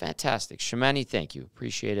 Fantastic. Shamani, thank you.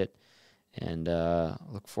 Appreciate it. And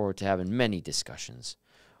look forward to having many discussions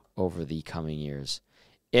over the coming years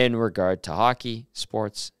in regard to hockey,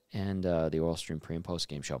 sports, and the Oil Stream pre- and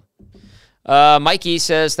post-game show. Mikey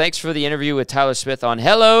says, thanks for the interview with Tyler Smith on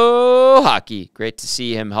Hello Hockey. Great to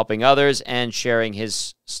see him helping others and sharing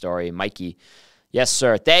his story. Mikey, yes,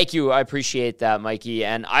 sir. Thank you. I appreciate that, Mikey.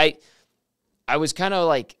 And I was kind of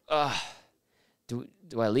like, do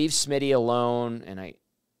I leave Smitty alone? And I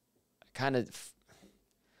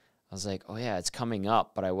was like, oh, yeah, it's coming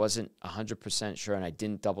up, but I wasn't 100% sure, and I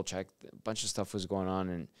didn't double-check. A bunch of stuff was going on,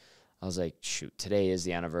 and I was like, shoot, today is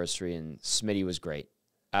the anniversary, and Smitty was great.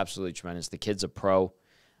 Absolutely tremendous. The kid's a pro,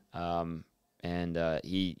 and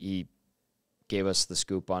he gave us the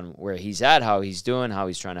scoop on where he's at, how he's doing, how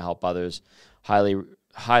he's trying to help others. Highly,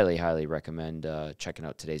 highly, highly recommend checking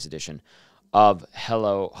out today's edition of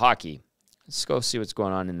Hello Hockey. Let's go see what's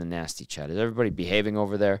going on in the nasty chat. Is everybody behaving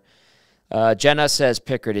over there? Jenna says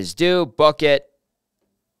Pickard is due. Book it.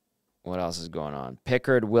 What else is going on?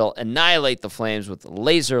 Pickard will annihilate the Flames with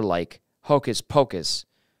laser-like hocus pocus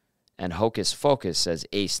and hocus focus, says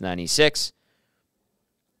Ace96.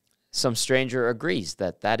 Some stranger agrees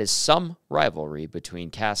that is some rivalry between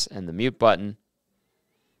Cass and the mute button.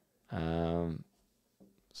 Some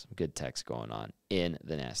good text going on in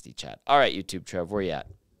the nasty chat. All right, YouTube Trev, where you at?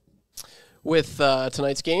 With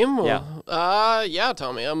tonight's game? Yeah. Yeah,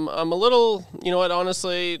 Tommy. I'm a little, you know what,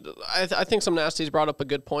 honestly, I think some nasties brought up a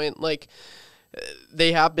good point. Like,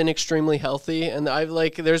 they have been extremely healthy, and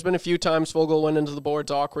there's been a few times Vogel went into the boards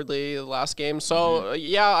awkwardly the last game. So,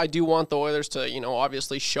 yeah, I do want the Oilers to,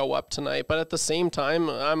 obviously show up tonight. But at the same time,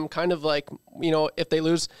 I'm kind of like, if they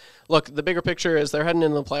lose, look, the bigger picture is they're heading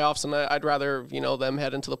into the playoffs, and I'd rather, them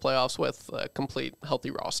head into the playoffs with a complete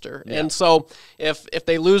healthy roster. Yeah. And so if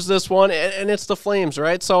they lose this one, and it's the Flames,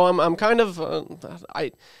 right? So I'm kind of,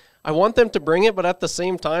 I want them to bring it, but at the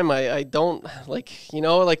same time, I don't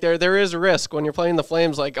there is a risk when you're playing the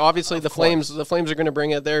Flames. Like, obviously the Flames are going to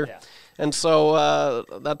bring it there. Yeah. And so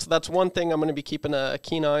that's one thing I'm going to be keeping a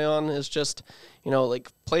keen eye on is just,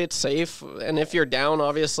 play it safe. And if you're down,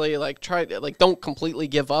 obviously, don't completely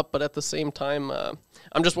give up. But at the same time,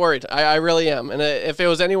 I'm just worried. I really am. And if it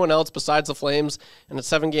was anyone else besides the Flames and it's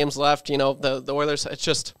 7 games left, the Oilers, it's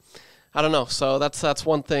just, I don't know. So that's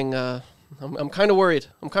one thing. I'm kind of worried.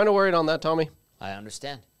 I'm kind of worried on that, Tommy. I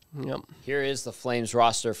understand. Yep. Here is the Flames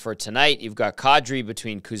roster for tonight. You've got Kadri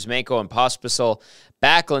between Kuzmenko and Pospisil,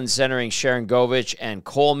 Backlund centering Sharangovich and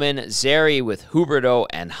Coleman, Zary with Huberdeau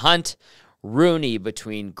and Hunt, Rooney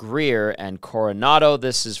between Greer and Coronado.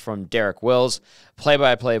 This is from Derek Wills,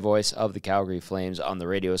 play-by-play voice of the Calgary Flames on the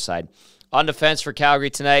radio side. On defense for Calgary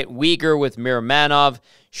tonight, Weegar with Miramanov,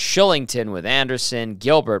 Shillington with Anderson,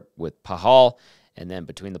 Gilbert with Pahal, and then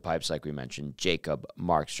between the pipes, like we mentioned, Jacob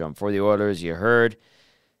Markstrom. For the Oilers, you heard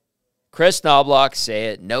Chris Knobloch say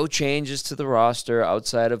it. No changes to the roster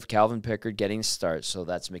outside of Calvin Pickard getting starts. So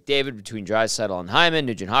that's McDavid between Draisaitl and Hyman,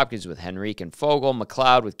 Nugent-Hopkins with Henrique and Fogle,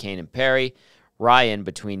 McLeod with Kane and Perry, Ryan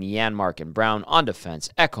between Janmark and Brown on defense,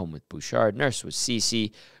 Ekholm with Bouchard, Nurse with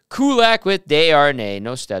Ceci, Kulak with Desharnais,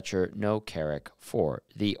 no Stetcher, no Carrick for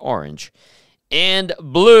the Orange and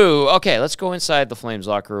Blue. Okay, let's go inside the Flames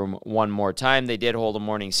locker room one more time. They did hold a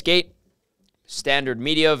morning skate. Standard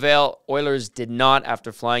media avail. Oilers did not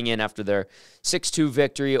after flying in after their 6-2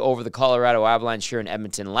 victory over the Colorado Avalanche here in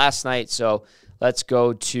Edmonton last night. So let's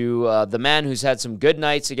go to the man who's had some good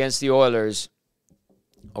nights against the Oilers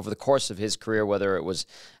over the course of his career, whether it was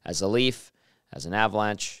as a Leaf, as an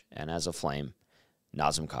Avalanche, and as a Flame,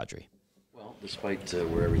 Nazem Kadri. Despite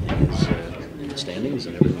where everything is in the standings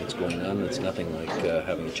and everything that's going on, it's nothing like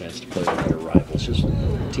having a chance to play with your rivals. Just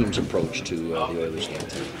the team's approach to the Oilers game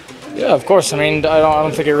tonight. Yeah, of course. I mean, I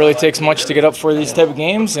don't think it really takes much to get up for these type of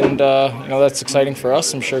games, and that's exciting for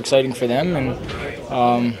us. I'm sure exciting for them, and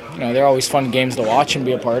they're always fun games to watch and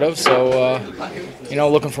be a part of. So,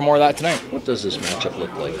 looking for more of that tonight. What does this matchup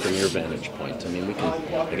look like from your vantage point? I mean, we can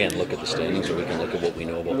again look at the standings, or we can look at what we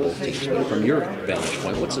know about both teams. But from your vantage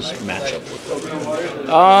point, what's this matchup look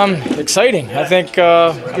like? Exciting. I think.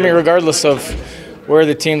 Regardless of where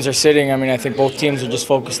the teams are sitting, I think both teams are just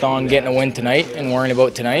focused on getting a win tonight and worrying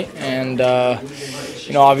about tonight. And,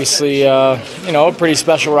 obviously, a pretty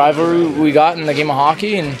special rivalry we got in the game of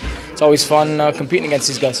hockey, and it's always fun competing against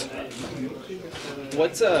these guys.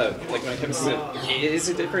 What's, when it comes to, is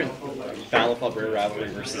it different Battle of Alberta rivalry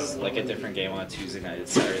versus, a different game on a Tuesday night?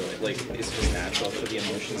 It's Saturday. Is it just natural for the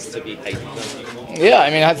emotions to be heightened?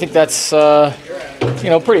 Yeah, I think that's,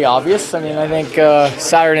 pretty obvious. I think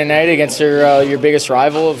Saturday night against your biggest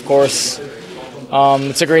rival, of course,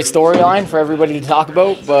 it's a great storyline for everybody to talk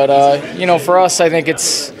about. But, for us, I think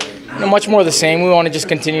it's much more the same. We want to just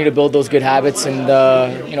continue to build those good habits and,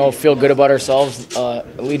 feel good about ourselves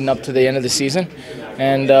leading up to the end of the season.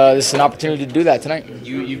 And this is an opportunity to do that tonight.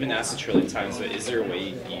 You've been asked a trillion times, but is there a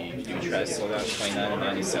way you try to slow down 29 and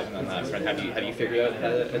 97 on that front? Have you figured out how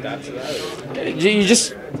to adapt to that? You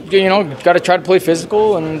just, got to try to play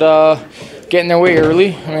physical and get in their way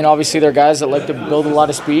early. Obviously they're guys that like to build a lot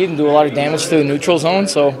of speed and do a lot of damage to the neutral zone.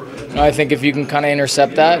 So I think if you can kind of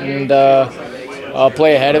intercept that and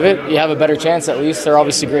play ahead of it, you have a better chance at least. They're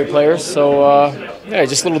obviously great players. So,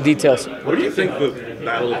 just little details. What do you think the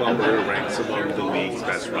Battle of Alberta ranks among the league's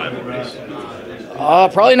best rivalries?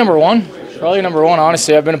 Probably number one.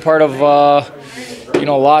 Honestly, I've been a part of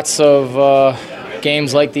lots of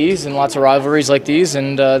games like these and lots of rivalries like these,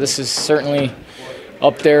 and this is certainly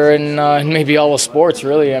up there in maybe all of sports,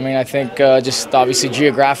 really. I mean, I think just obviously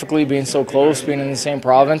geographically being so close, being in the same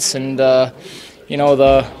province, and you know,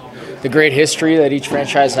 the great history that each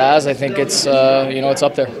franchise has, I think it's you know, it's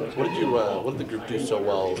up there. What did the group do so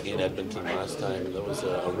well in Edmonton last time? That was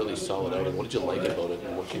a really solid outing. What did you like about it,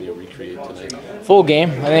 and what can you recreate tonight? Full game.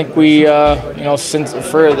 I think we, you know, since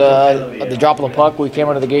for the drop of the puck, we came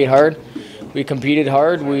out of the gate hard. We competed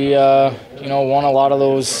hard. We, you know, won a lot of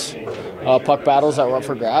those puck battles that were up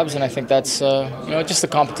for grabs, and I think that's, you know, just the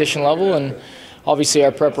competition level, and obviously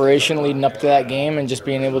our preparation leading up to that game, and just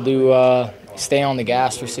being able to stay on the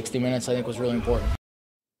gas for 60 minutes, I think was really important.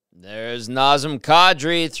 There's Nazem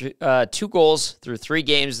Kadri, 2 goals through 3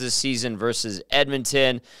 games this season versus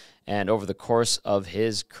Edmonton. And over the course of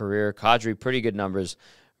his career, Kadri, pretty good numbers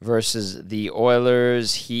versus the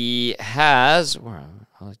Oilers. He has,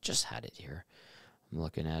 I just had it here. I'm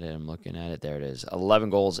looking at it. There it is.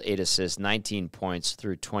 11 goals, 8 assists, 19 points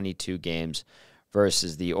through 22 games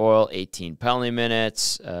versus the Oil. 18 penalty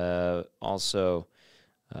minutes. Also,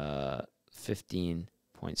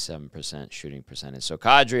 15.7% shooting percentage. So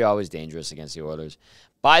Kadri always dangerous against the Oilers.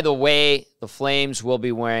 By the way, the Flames will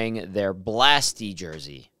be wearing their Blasty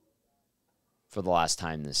jersey for the last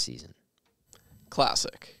time this season.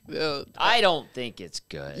 Classic. I don't think it's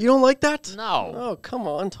good. You don't like that? No. Oh, come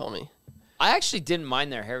on, Tommy. I actually didn't mind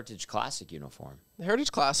their Heritage Classic uniform. The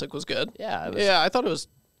Heritage Classic was good. Yeah. It was I thought it was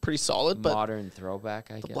pretty solid. But modern throwback,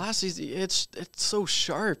 I guess. The Blasty's, it's so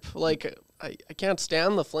sharp. Like, I can't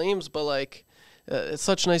stand the Flames, but, like, it's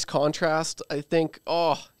such nice contrast. I think,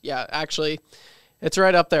 actually, it's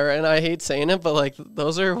right up there. And I hate saying it, but, like,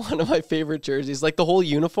 those are one of my favorite jerseys. Like, the whole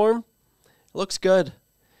uniform looks good.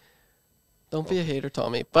 Don't be a hater,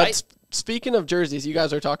 Tommy. But speaking of jerseys, you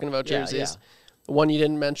guys are talking about jerseys. Yeah. The one you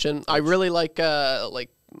didn't mention, I really like,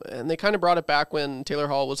 and they kind of brought it back when Taylor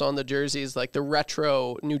Hall was on the jerseys, like the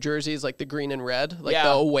retro New Jerseys, like the green and red, like the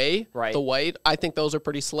away, the white. I think those are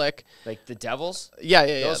pretty slick. Like the Devils? Yeah,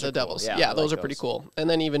 the Devils. Cool. Yeah, those are pretty cool. And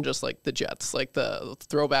then even just like the Jets, like the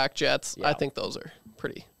throwback Jets, I think those are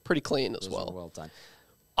pretty clean as well. Well done.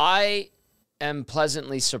 I am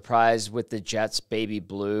pleasantly surprised with the Jets baby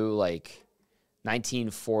blue, like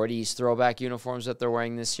 1940s throwback uniforms that they're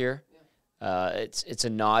wearing this year. It's a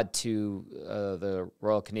nod to the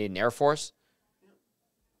Royal Canadian Air Force.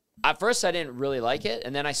 At first, I didn't really like it,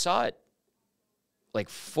 and then I saw it like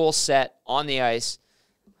full set on the ice.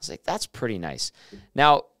 I was like, that's pretty nice.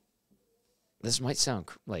 Now, this might sound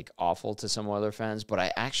like awful to some other fans, but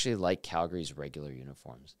I actually like Calgary's regular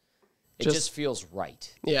uniforms. It just feels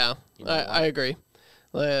right. Yeah, you know I agree.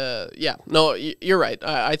 No, you're right.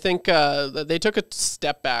 I think they took a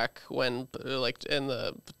step back when, like, in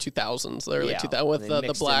the 2000s, the early 2000s, with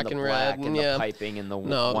the black and red, and the piping and the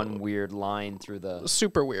one weird line through the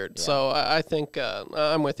super weird. Yeah. So I think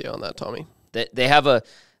I'm with you on that, Tommy. They have a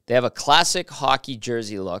classic hockey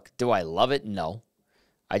jersey look. Do I love it? No,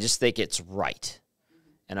 I just think it's right.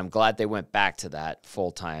 And I'm glad they went back to that full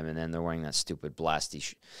time, and then they're wearing that stupid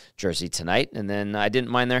Blasty jersey tonight. And then I didn't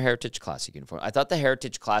mind their Heritage Classic uniform. I thought the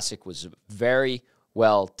Heritage Classic was very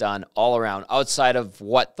well done all around, outside of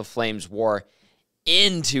what the Flames wore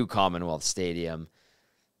into Commonwealth Stadium.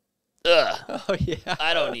 Ugh. Oh, yeah.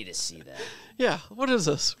 I don't need to see that. Yeah, what is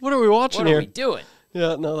this? What are we watching here? What are we doing?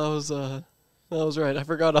 Yeah, no, that was right. I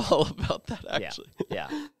forgot all about that, actually. Yeah.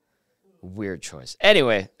 Weird choice.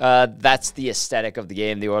 Anyway, that's the aesthetic of the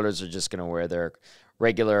game. The Oilers are just going to wear their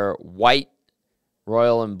regular white,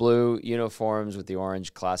 royal and blue uniforms with the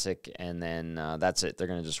orange classic, and then that's it. They're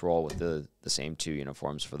going to just roll with the same 2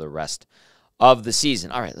 uniforms for the rest of the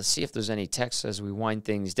season. All right, let's see if there's any texts as we wind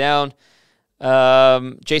things down.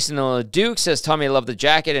 Jason LeDuc says, Tommy, I love the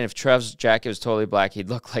jacket, and if Trev's jacket was totally black, he'd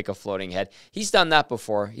look like a floating head. He's done that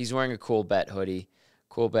before. He's wearing a Cool Bet hoodie.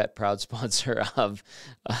 Cool Bet, proud sponsor of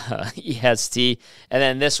EST. And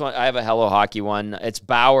then this one, I have a Hello Hockey one. It's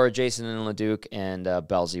Bauer, Jason and LeDuc, and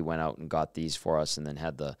Belzy went out and got these for us and then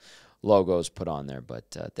had the logos put on there.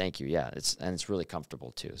 But thank you. Yeah, it's really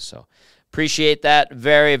comfortable too. So appreciate that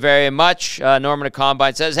very, very much. Norman at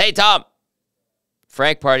Combine says, hey, Tom.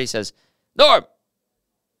 Frank Party says, Norm,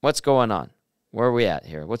 what's going on? Where are we at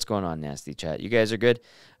here? What's going on, Nasty Chat? You guys are good?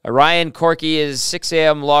 Ryan Corky, is 6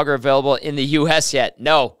 a.m. lager available in the U.S. yet?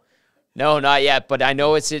 No, not yet, but I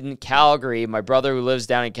know it's in Calgary. My brother who lives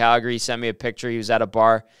down in Calgary sent me a picture. He was at a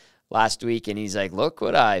bar last week, and he's like, look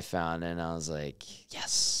what I found. And I was like,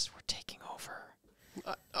 yes, we're taking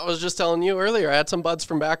over. I was just telling you earlier, I had some buds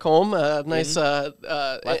from back home, nice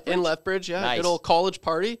in Lethbridge, nice. Good old college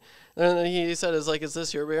party. And then he said, is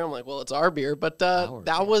this your beer? I'm like, well, it's our beer. But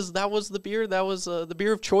that was the beer. That was the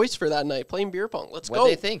beer of choice for that night, playing beer pong. Let's go. What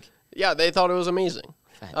do they think? Yeah, they thought it was amazing.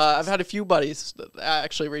 I've had a few buddies that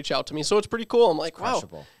actually reach out to me, so it's pretty cool. I'm like, wow,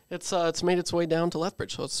 it's made its way down to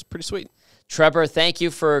Lethbridge, so it's pretty sweet. Trevor, thank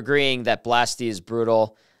you for agreeing that Blasty is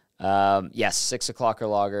brutal. Yes, 6 o'clocker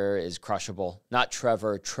lager is crushable. Not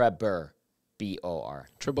Trevor, Trebor, B-O-R.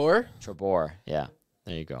 Trebor? Trebor, yeah.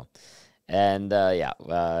 There you go. And,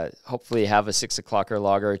 hopefully have a 6 o'clocker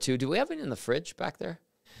lager or two. Do we have it in the fridge back there?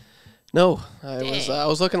 No. I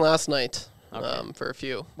was looking last night for a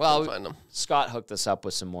few. Well, find them. Scott hooked us up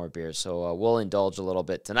with some more beers, so we'll indulge a little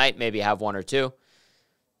bit tonight, maybe have one or two.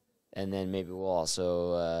 And then maybe we'll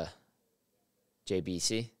also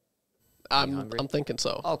JBC. I'm thinking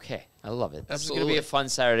so. Okay, I love it. This is going to Absolutely. be a fun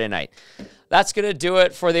Saturday night. That's going to do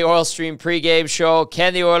it for the Oil Stream pregame show.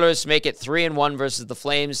 Can the Oilers make it 3-1 versus the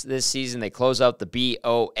Flames this season? They close out the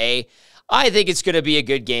BOA. I think it's going to be a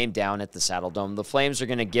good game down at the Saddle Dome. The Flames are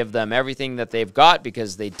going to give them everything that they've got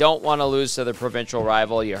because they don't want to lose to their provincial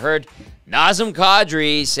rival. You heard Nazem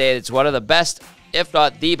Kadri say it's one of the best, if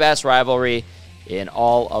not the best, rivalry in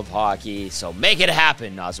all of hockey. So make it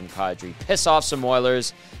happen, Nazem Kadri. Piss off some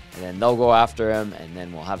Oilers, and then they'll go after him, and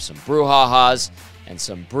then we'll have some brouhahas and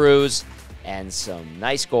some brews and some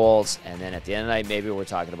nice goals, and then at the end of the night, maybe we're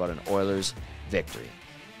talking about an Oilers victory.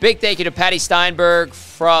 Big thank you to Patty Steinberg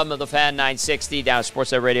from the Fan 960 down at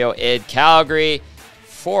Sportsnet Radio in Calgary.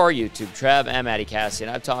 For YouTube, Trev and Maddie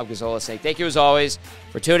Kassian, I'm Tom Gazzola saying thank you as always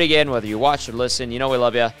for tuning in, whether you watch or listen. You know we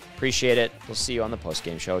love you. Appreciate it. We'll see you on the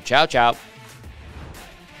postgame show. Ciao, ciao.